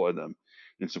to deploy them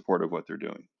in support of what they're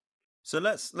doing. So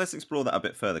let's explore that a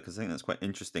bit further, because I think that's quite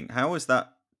interesting. How is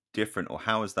that different, or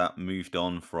how has that moved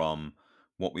on from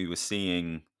what we were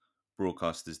seeing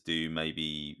broadcasters do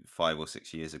maybe 5 or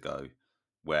 6 years ago,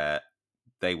 where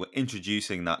they were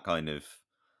introducing that kind of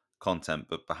content,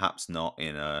 but perhaps not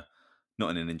in an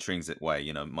intrinsic way.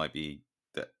 It might be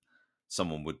that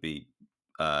someone would be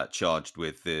charged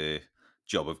with the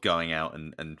job of going out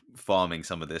and farming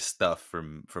some of this stuff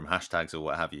from hashtags or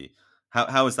what have you.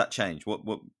 How has that changed?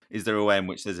 What is there a way in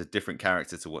which there's a different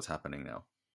character to what's happening now?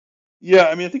 Yeah,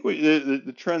 I mean, I think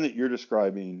the trend that you're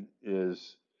describing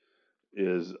is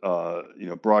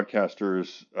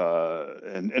broadcasters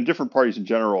and different parties in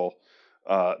general,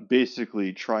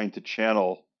 basically trying to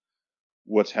channel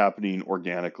what's happening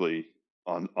organically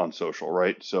on social,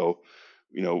 right? So,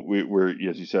 we're,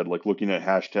 as you said, like looking at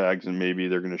hashtags, and maybe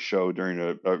they're going to show during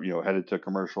headed to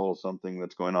commercial, something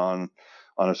that's going on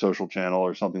a social channel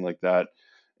or something like that.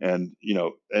 And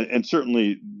and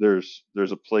certainly there's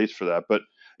a place for that, but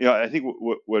I think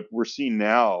what we're seeing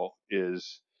now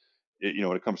is,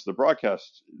 when it comes to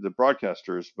the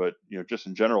broadcasters, but just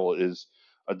in general, is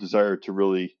a desire to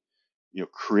really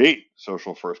create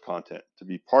social first content, to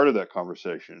be part of that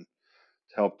conversation,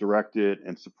 to help direct it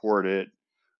and support it,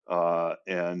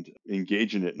 and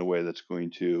engage in it in a way that's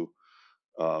going to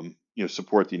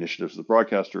support the initiatives of the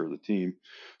broadcaster or the team.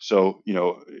 So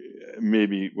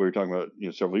maybe what we were talking about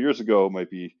several years ago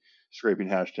might be scraping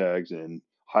hashtags and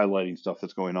highlighting stuff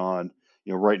that's going on.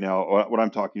 Right now, what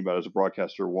I'm talking about is a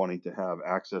broadcaster wanting to have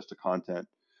access to content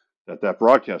that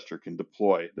broadcaster can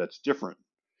deploy that's different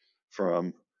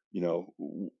from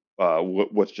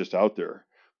what's just out there,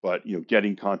 but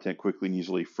getting content quickly and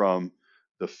easily from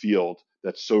the field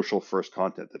that's social first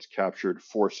content that's captured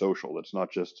for social, that's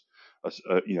not just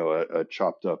a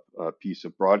chopped up piece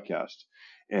of broadcast,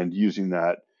 and using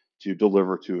that to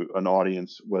deliver to an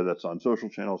audience, whether that's on social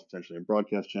channels, potentially in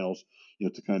broadcast channels,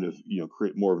 to kind of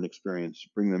create more of an experience,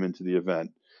 bring them into the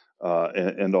event,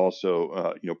 and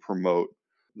also promote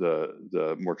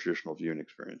the more traditional viewing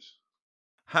experience.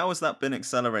 How has that been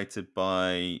accelerated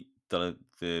by the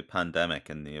pandemic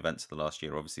and the events of the last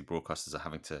year? Obviously, broadcasters are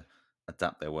having to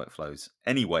adapt their workflows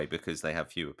anyway because they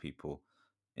have fewer people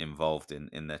involved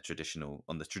in their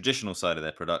on the traditional side of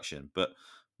their production. But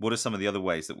what are some of the other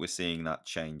ways that we're seeing that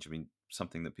change? I mean,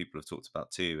 something that people have talked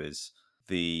about too is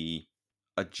the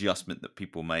adjustment that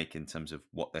people make in terms of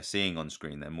what they're seeing on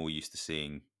screen. They're more used to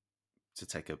seeing, to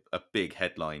take a big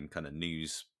headline kind of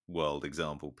news world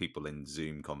example, people in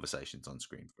Zoom conversations on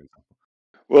screen, for example.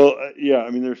 Well, yeah, I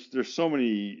mean, there's so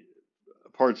many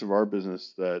parts of our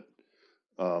business that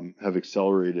have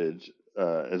accelerated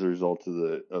as a result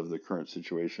of the current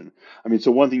situation. I mean,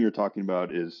 so one thing you're talking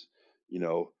about is, you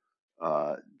know,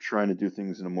 trying to do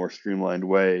things in a more streamlined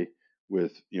way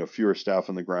with fewer staff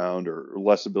on the ground or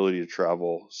less ability to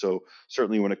travel. So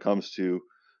certainly when it comes to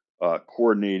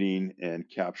coordinating and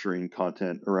capturing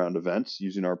content around events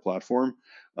using our platform,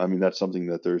 I mean that's something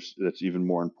that's even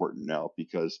more important now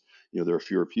because there are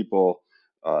fewer people.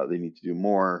 They need to do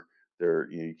more.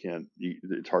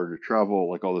 It's harder to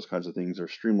travel. Like all those kinds of things are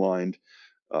streamlined.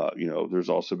 There's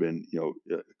also been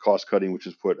cost cutting, which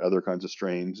has put other kinds of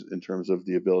strains in terms of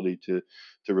the ability to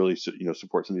really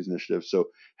support some of these initiatives. So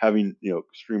having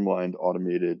streamlined,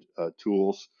 automated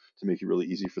tools to make it really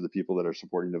easy for the people that are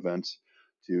supporting events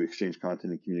to exchange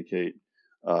content and communicate,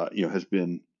 has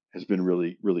been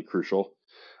really really crucial.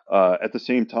 At the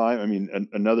same time, I mean,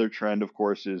 another trend, of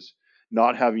course, is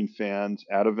not having fans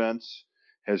at events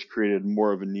has created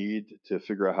more of a need to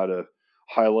figure out how to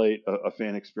highlight a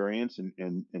fan experience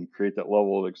and create that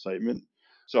level of excitement.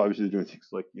 So obviously they're doing things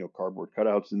like cardboard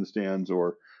cutouts in the stands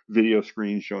or video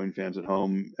screens showing fans at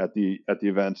home at the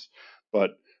events,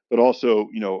 but also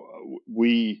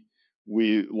we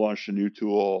launched a new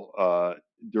tool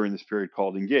during this period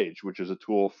called Engage, which is a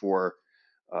tool for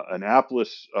an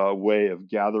appless way of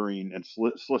gathering and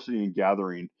soliciting and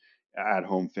gathering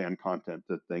at-home fan content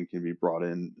that then can be brought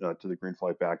in to the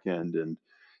Greenfly backend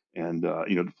and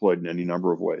deployed in any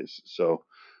number of ways. So,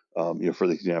 for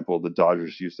the example, the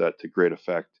Dodgers used that to great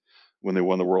effect when they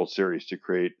won the World Series to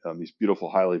create these beautiful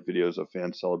highlight videos of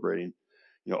fans celebrating,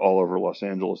 all over Los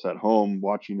Angeles at home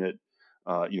watching it,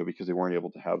 because they weren't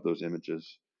able to have those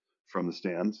images from the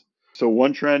stands. So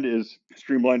one trend is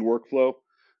streamlined workflow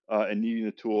and needing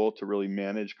a tool to really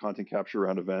manage content capture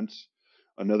around events.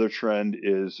 Another trend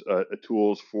is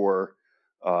tools for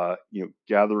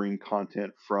gathering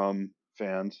content from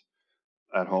fans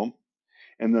at home.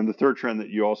 And then the third trend that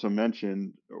you also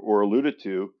mentioned or alluded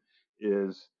to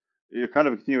is kind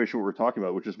of a continuation of what we're talking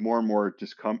about, which is more and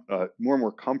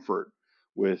more comfort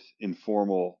with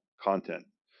informal content.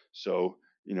 So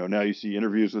now you see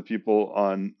interviews with people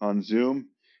on Zoom,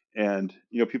 and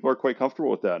people are quite comfortable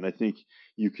with that. And I think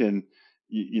you can,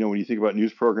 when you think about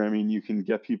news programming, you can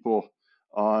get people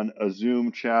on a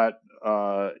Zoom chat,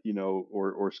 or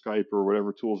Skype or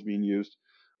whatever tool is being used,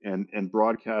 and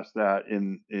broadcast that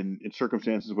in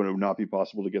circumstances when it would not be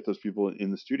possible to get those people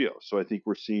in the studio. So I think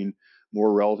we're seeing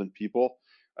more relevant people.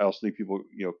 I also think people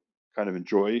kind of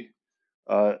enjoy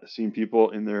seeing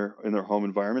people in their home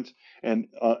environments. And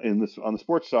on the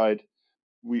sports side,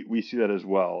 we see that as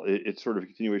well. It's sort of a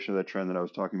continuation of that trend that I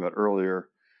was talking about earlier.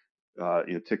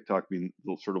 TikTok being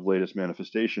the sort of latest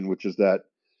manifestation, which is that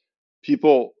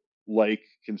people like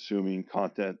consuming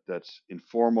content that's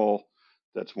informal,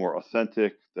 that's more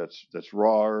authentic, that's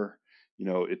raw.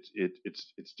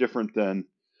 It's different than.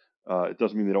 It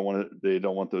doesn't mean they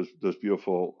don't want those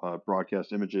beautiful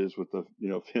broadcast images with the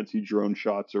fancy drone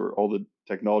shots or all the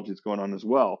technology that's going on as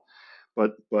well,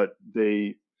 but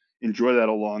they enjoy that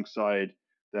alongside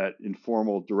that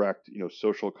informal, direct,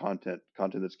 social content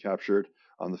that's captured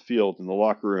on the field, in the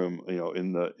locker room,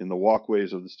 in the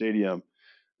walkways of the stadium,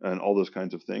 and all those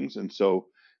kinds of things. And so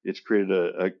it's created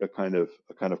a kind of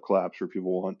collapse where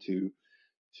people want to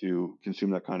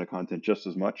consume that kind of content just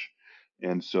as much.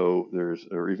 And so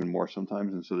or even more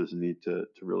sometimes. And so there's a need to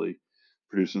really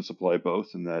produce and supply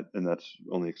both. And that's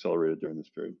only accelerated during this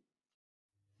period.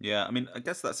 Yeah, I mean, I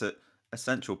guess that's a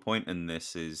central point in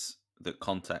this, is that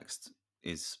context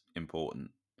is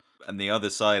important. And the other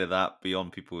side of that,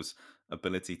 beyond people's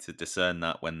ability to discern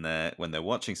that when they're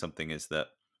watching something, is that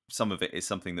some of it is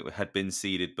something that had been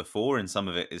seeded before, and some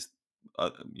of it is,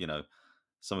 you know,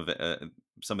 some of it,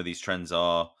 some of these trends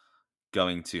are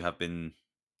going to have been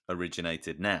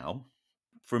originated now.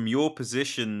 From your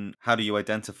position, how do you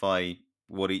identify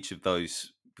what each of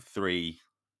those three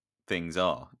things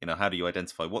are? You know, how do you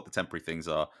identify what the temporary things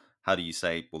are? How do you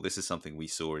say, well, this is something we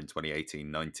saw in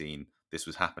 2018, 19, this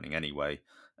was happening anyway?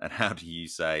 And how do you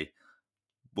say,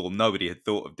 well, nobody had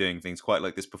thought of doing things quite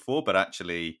like this before, but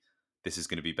actually this is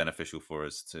going to be beneficial for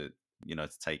us to, you know,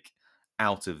 to take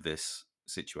out of this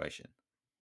situation?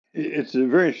 It's a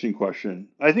very interesting question.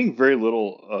 I think very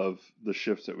little of the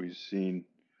shifts that we've seen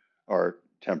are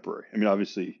temporary. I mean,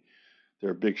 obviously,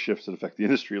 there are big shifts that affect the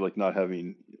industry, like not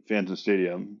having fans in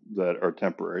stadium, that are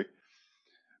temporary.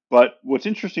 But what's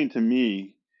interesting to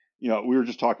me, we were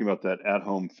just talking about that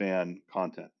at-home fan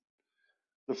content.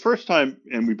 The first time,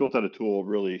 and we built out a tool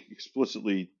really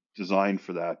explicitly designed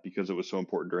for that because it was so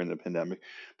important during the pandemic.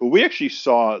 But we actually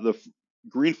saw the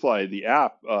Greenfly, the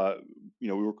app.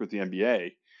 We work with the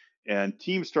NBA, and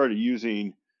teams started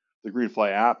using the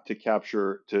Greenfly app to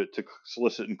capture, to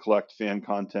solicit and collect fan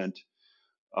content.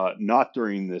 Not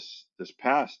during this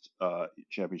past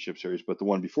championship series, but the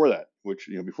one before that, which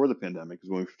before the pandemic is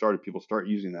when we started. People start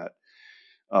using that.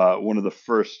 One of the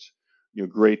first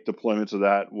great deployments of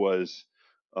that was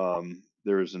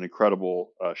there was an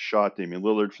incredible shot. Damian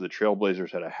Lillard for the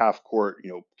Trailblazers had a half court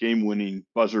game winning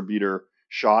buzzer beater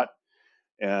shot,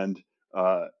 and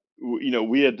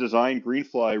we had designed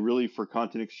Greenfly really for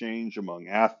content exchange among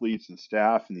athletes and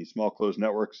staff in these small closed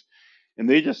networks. And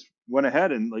they just went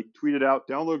ahead and tweeted out,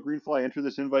 download Greenfly, enter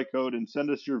this invite code, and send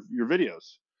us your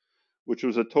videos, which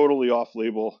was a totally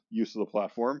off-label use of the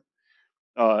platform.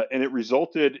 And it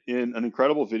resulted in an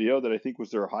incredible video that I think was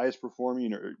their highest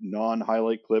performing or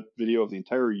non-highlight clip video of the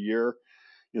entire year.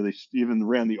 They even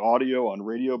ran the audio on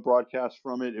radio broadcasts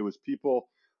from it. It was people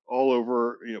all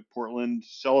over Portland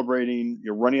celebrating,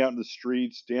 running out in the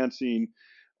streets, dancing,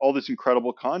 all this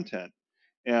incredible content.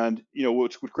 And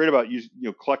what's great about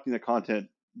collecting the content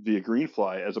via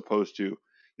Greenfly as opposed to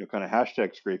kind of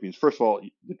hashtag scrapings. First of all,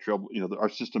 our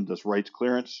system does rights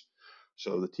clearance,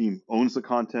 so the team owns the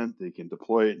content. They can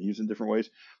deploy it and use it in different ways.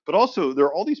 But also, there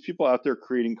are all these people out there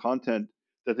creating content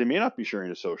that they may not be sharing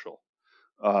to social,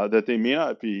 that they may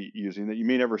not be using, that you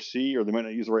may never see, or they might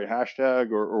not use the right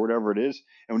hashtag or whatever it is.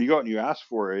 And when you go out and you ask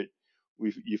for it,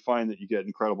 you find that you get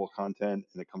incredible content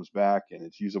and it comes back and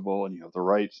it's usable and you have the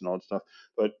rights and all that stuff.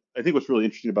 But I think what's really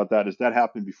interesting about that is that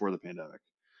happened before the pandemic.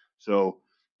 So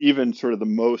even sort of the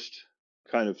most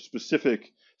kind of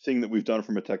specific thing that we've done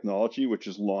from a technology, which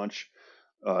is launch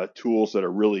tools that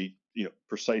are really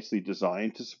precisely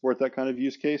designed to support that kind of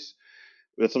use case.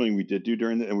 That's something we did do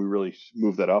and we really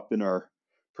moved that up in our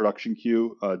production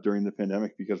queue during the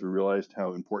pandemic because we realized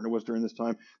how important it was during this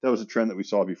time. That was a trend that we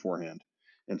saw beforehand.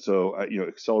 And so,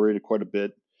 accelerated quite a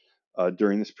bit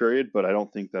during this period, but I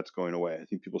don't think that's going away. I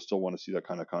think people still want to see that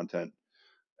kind of content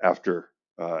after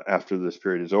this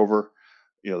period is over.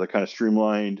 The kind of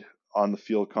streamlined on the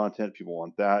field content, people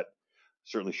want that.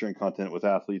 Certainly sharing content with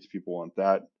athletes, people want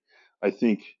that. I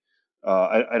think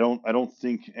I don't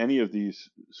think any of these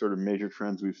sort of major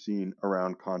trends we've seen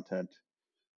around content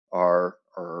are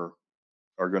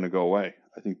going to go away.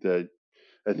 I think the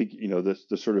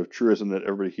sort of truism that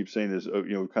everybody keeps saying is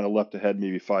we've kind of leapt ahead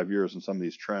maybe 5 years in some of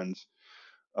these trends.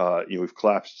 We've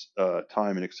collapsed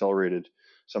time and accelerated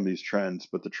some of these trends,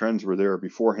 but the trends were there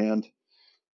beforehand,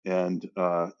 and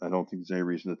I don't think there's any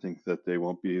reason to think that they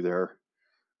won't be there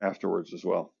afterwards as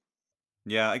well.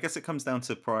 Yeah, I guess it comes down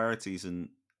to priorities and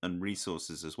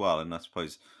resources as well, and I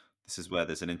suppose this is where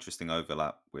there's an interesting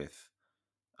overlap with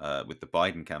the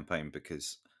Biden campaign,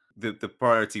 because the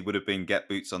priority would have been get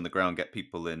boots on the ground, get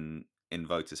people in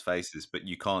voters' faces, but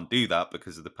you can't do that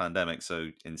because of the pandemic. So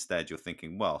instead, you're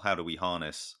thinking, well, how do we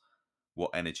harness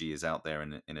what energy is out there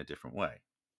in a different way?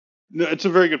 No, it's a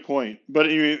very good point. But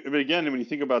again, when you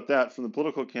think about that from the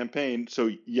political campaign, so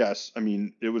yes, I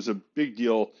mean, it was a big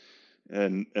deal,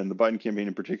 and the Biden campaign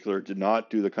in particular did not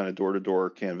do the kind of door-to-door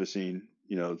canvassing,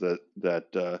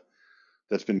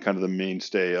 that's been kind of the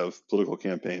mainstay of political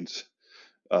campaigns,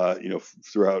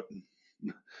 throughout,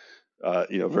 a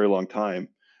very long time.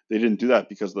 They didn't do that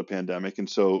because of the pandemic, and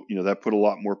so that put a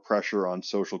lot more pressure on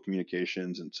social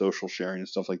communications and social sharing and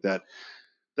stuff like that.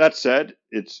 That said,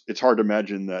 it's hard to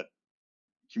imagine that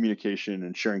communication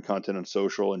and sharing content on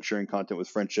social and sharing content with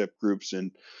friendship groups and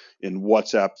in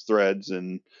WhatsApp threads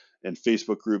and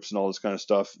Facebook groups and all this kind of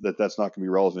stuff, that's not going to be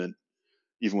relevant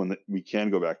even when we can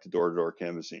go back to door-to-door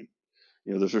canvassing.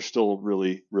 those are still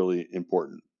really, really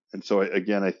important. And so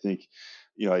again, I think,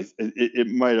 it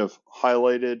might have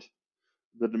highlighted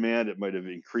the demand, it might have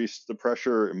increased the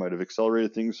pressure, it might have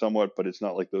accelerated things somewhat, but it's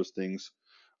not like those things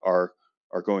are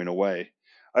going away.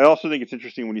 I also think it's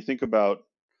interesting when you think about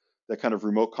that kind of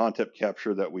remote content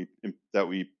capture that we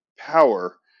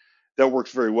power, that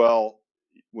works very well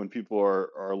when people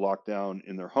are locked down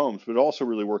in their homes, but it also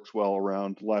really works well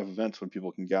around live events when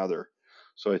people can gather.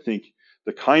 So I think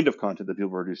the kind of content that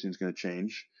people are producing is going to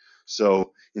change.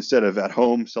 So instead of at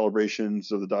home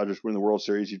celebrations of the Dodgers winning the World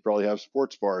Series, you'd probably have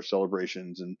sports bar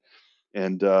celebrations and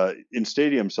in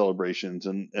stadium celebrations,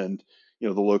 and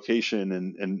the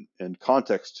location and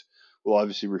context will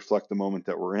obviously reflect the moment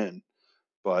that we're in.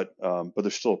 But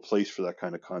there's still a place for that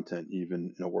kind of content,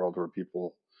 even in a world where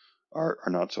people are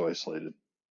not so isolated.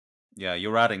 Yeah,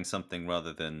 you're adding something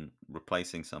rather than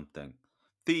replacing something.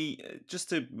 Just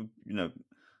to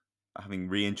having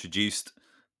reintroduced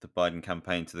the Biden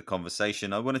campaign to the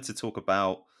conversation, I wanted to talk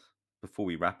about, before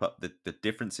we wrap up, the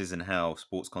differences in how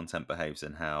sports content behaves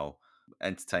and how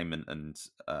entertainment and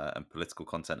political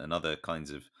content and other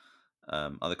kinds of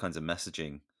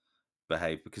messaging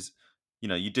behave. Because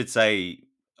you did say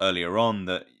earlier on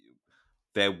that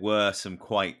there were some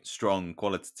quite strong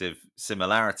qualitative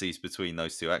similarities between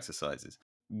those two exercises.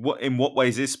 In what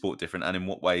ways is sport different, and in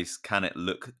what ways can it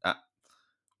look at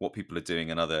what people are doing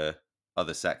in other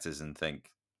sectors and think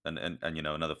and in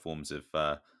other forms of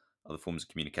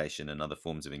communication and other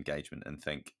forms of engagement, and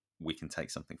think we can take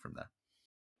something from there?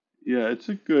 Yeah, it's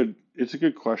a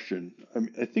good question. I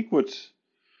mean, I think what's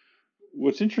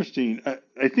interesting,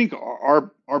 I think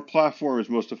our platform is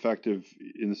most effective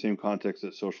in the same context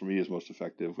that social media is most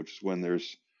effective, which is when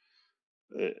there's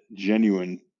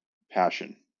genuine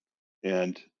passion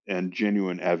and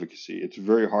genuine advocacy. It's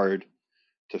very hard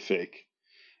to fake.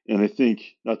 And I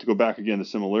think, not to go back again to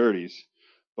similarities,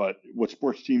 but what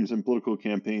sports teams and political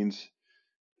campaigns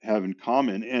have in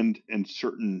common, and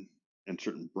certain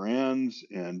brands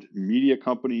and media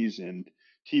companies and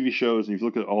TV shows, and if you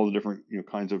look at all the different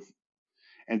kinds of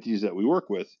entities that we work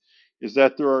with, is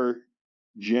that there are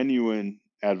genuine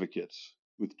advocates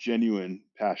with genuine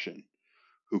passion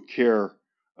who care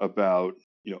about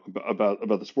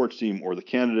about the sports team or the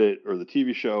candidate or the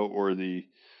TV show or the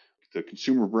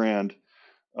consumer brand.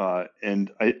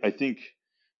 And I think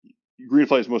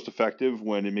Greenfly is most effective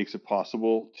when it makes it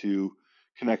possible to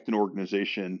connect an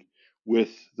organization with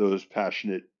those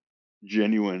passionate,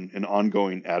 genuine, and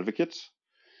ongoing advocates,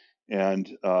 and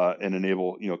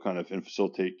enable and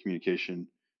facilitate communication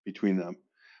between them.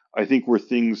 I think where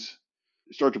things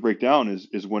start to break down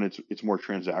is when it's more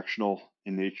transactional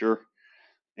in nature,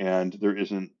 and there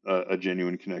isn't a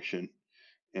genuine connection.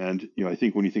 And I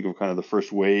think when you think of kind of the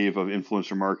first wave of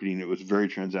influencer marketing, it was very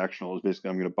transactional. It was basically,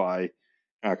 I'm going to buy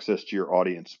access to your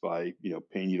audience by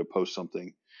paying you to post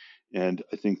something. And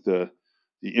I think the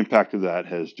impact of that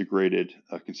has degraded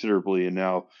considerably. And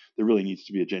now there really needs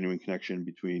to be a genuine connection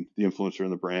between the influencer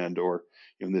and the brand, or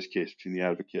in this case, between the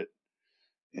advocate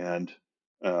and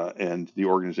the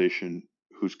organization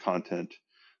whose content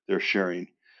they're sharing.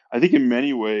 I think in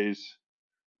many ways,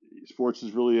 sports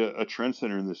is really a trend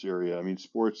center in this area. I mean,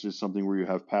 sports is something where you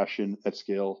have passion at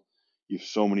scale. You have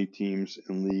so many teams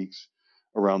and leagues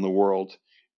around the world,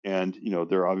 and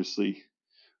they're obviously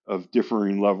of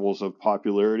differing levels of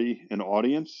popularity and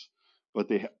audience, but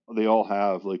they all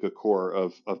have like a core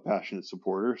of passionate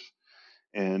supporters,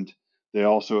 and they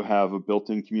also have a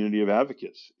built-in community of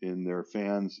advocates in their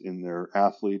fans, in their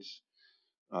athletes,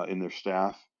 in their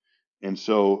staff. And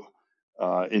so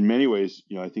in many ways,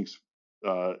 I think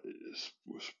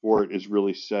sport is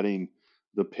really setting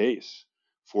the pace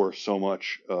for so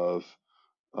much of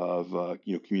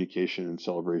communication and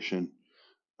celebration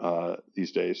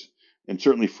these days. And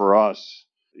certainly for us,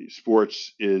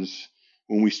 sports is,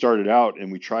 when we started out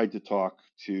and we tried to talk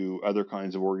to other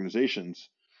kinds of organizations,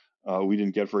 we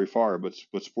didn't get very far, but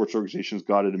sports organizations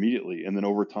got it immediately. And then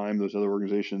over time, those other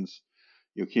organizations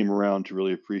came around to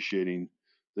really appreciating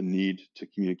the need to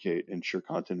communicate and share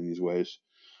content in these ways.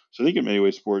 So I think in many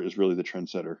ways, sport is really the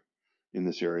trendsetter in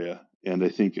this area. And I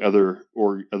think other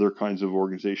kinds of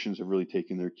organizations have really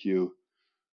taken their cue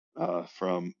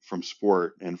from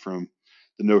sport and from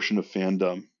the notion of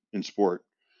fandom in sport,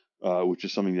 which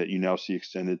is something that you now see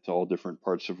extended to all different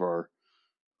parts of our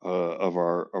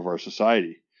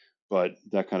society. But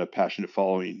that kind of passionate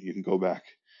following, you can go back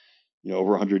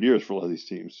over 100 years for a lot of these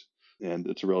teams, and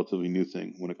it's a relatively new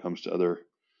thing when it comes to other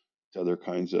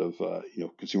kinds of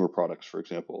consumer products, for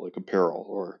example, like apparel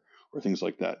or things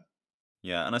like that.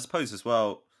 Yeah, and I suppose as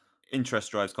well,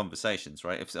 interest drives conversations,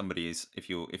 right? If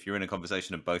you're in a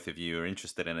conversation and both of you are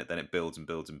interested in it, then it builds and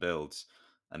builds and builds.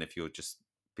 And if you're just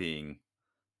being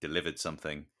delivered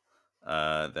something,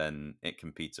 then it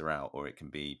can peter out, or it can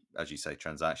be, as you say,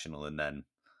 transactional, and then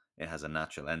it has a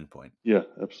natural endpoint. Yeah,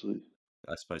 absolutely.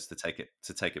 I suppose to take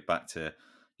it back to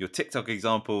your TikTok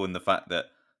example, and the fact that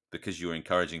because you're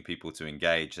encouraging people to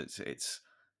engage, it's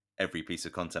every piece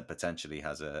of content potentially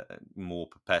has a more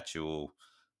perpetual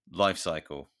life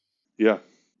cycle. Yeah,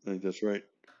 I think that's right.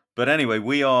 But anyway,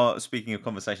 we are, speaking of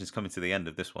conversations, coming to the end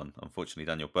of this one, unfortunately,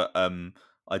 Daniel. But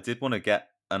I did want to get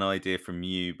an idea from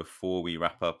you before we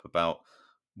wrap up about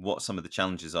what some of the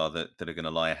challenges are that are going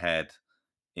to lie ahead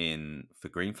for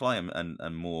Greenfly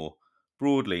and more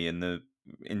broadly in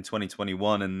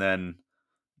 2021, and then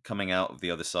coming out of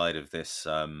the other side of this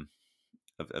of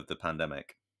the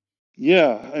pandemic.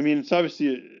 Yeah, I mean, it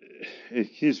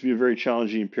continues to be a very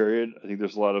challenging period. I think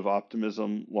there's a lot of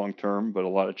optimism long term, but a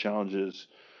lot of challenges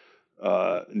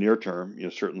near term.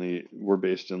 Certainly we're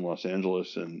based in Los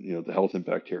Angeles, and the health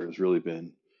impact here has really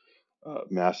been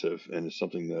massive, and it's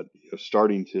something that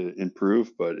starting to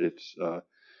improve, but it's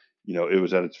it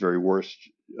was at its very worst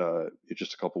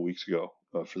just a couple weeks ago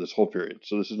for this whole period.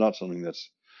 So this is not something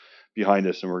that's behind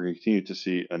us, and we're going to continue to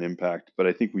see an impact. But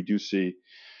I think we do see,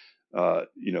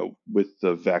 with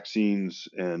the vaccines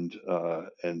and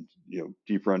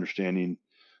deeper understanding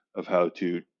of how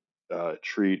to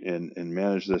treat and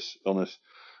manage this illness,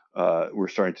 we're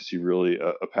starting to see really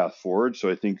a path forward. So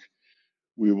I think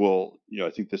we will, I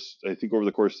think over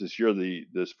the course of this year,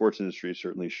 the sports industry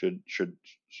certainly should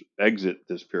exit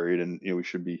this period, and we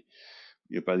should be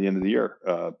by the end of the year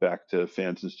back to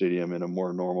fans in stadium in a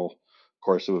more normal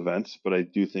course of events. But I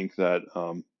do think that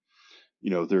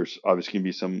there's obviously going to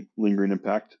be some lingering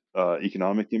impact,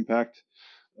 economic impact,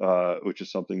 which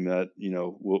is something that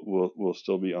will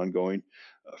still be ongoing.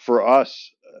 For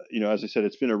us, as I said,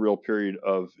 it's been a real period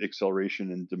of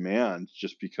acceleration and demand,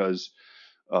 just because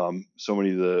so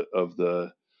many of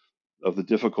the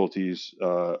difficulties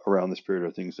around this period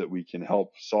are things that we can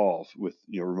help solve with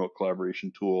remote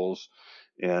collaboration tools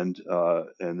and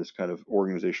this kind of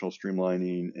organizational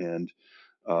streamlining and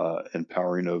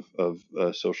empowering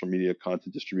of social media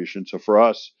content distribution. So for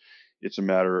us, it's a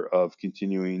matter of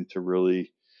continuing to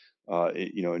really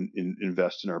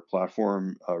invest in our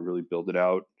platform, really build it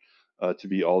out to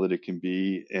be all that it can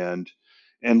be, and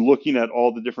looking at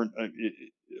all the different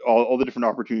all the different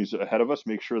opportunities ahead of us,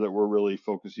 make sure that we're really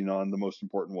focusing on the most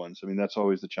important ones. I mean, that's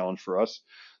always the challenge for us.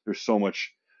 There's so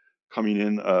much coming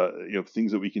in,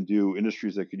 things that we can do,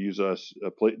 industries that could use us,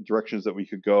 directions that we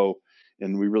could go,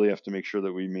 and we really have to make sure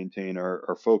that we maintain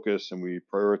our focus and we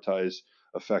prioritize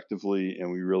effectively, and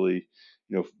we really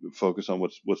focus on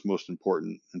what's most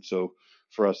important. And so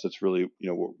for us, that's really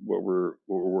what we're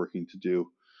working to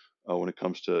do when it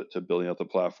comes to building out the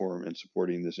platform and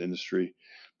supporting this industry.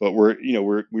 But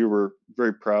we were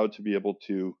very proud to be able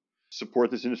to support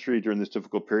this industry during this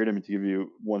difficult period. I mean, to give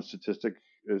you one statistic,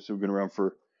 so we've been around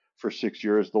for 6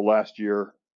 years. The last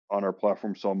year on our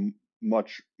platform saw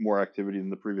much more activity than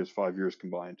the previous 5 years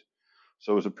combined.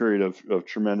 So it was a period of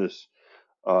tremendous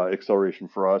acceleration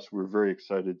for us. We're very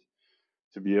excited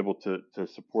to be able to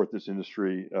support this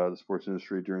industry, the sports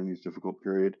industry, during these difficult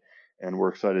period. And we're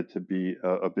excited to be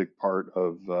a big part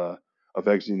of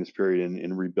exiting this period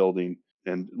and rebuilding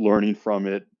and learning from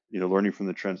it, learning from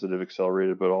the trends that have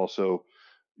accelerated, but also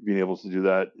being able to do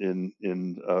that in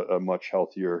a much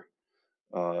healthier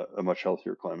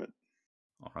climate.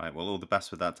 All right. Well, all the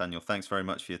best with that, Daniel. Thanks very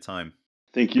much for your time.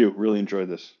 Thank you. Really enjoyed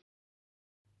this.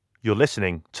 You're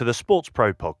listening to the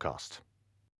SportsPro Podcast.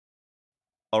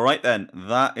 All right, then.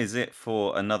 That is it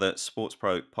for another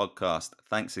SportsPro Podcast.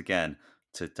 Thanks again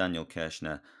to Daniel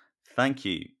Kirschner. Thank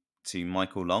you to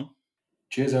Michael Long.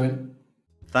 Cheers, Eoin.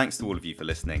 Thanks to all of you for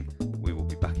listening. We will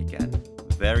be back again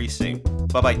very soon.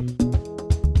 Bye-bye.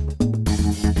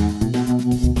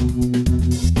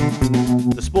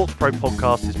 The SportsPro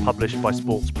Podcast is published by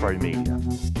SportsPro Media.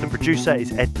 The producer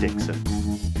is Ed Dixon.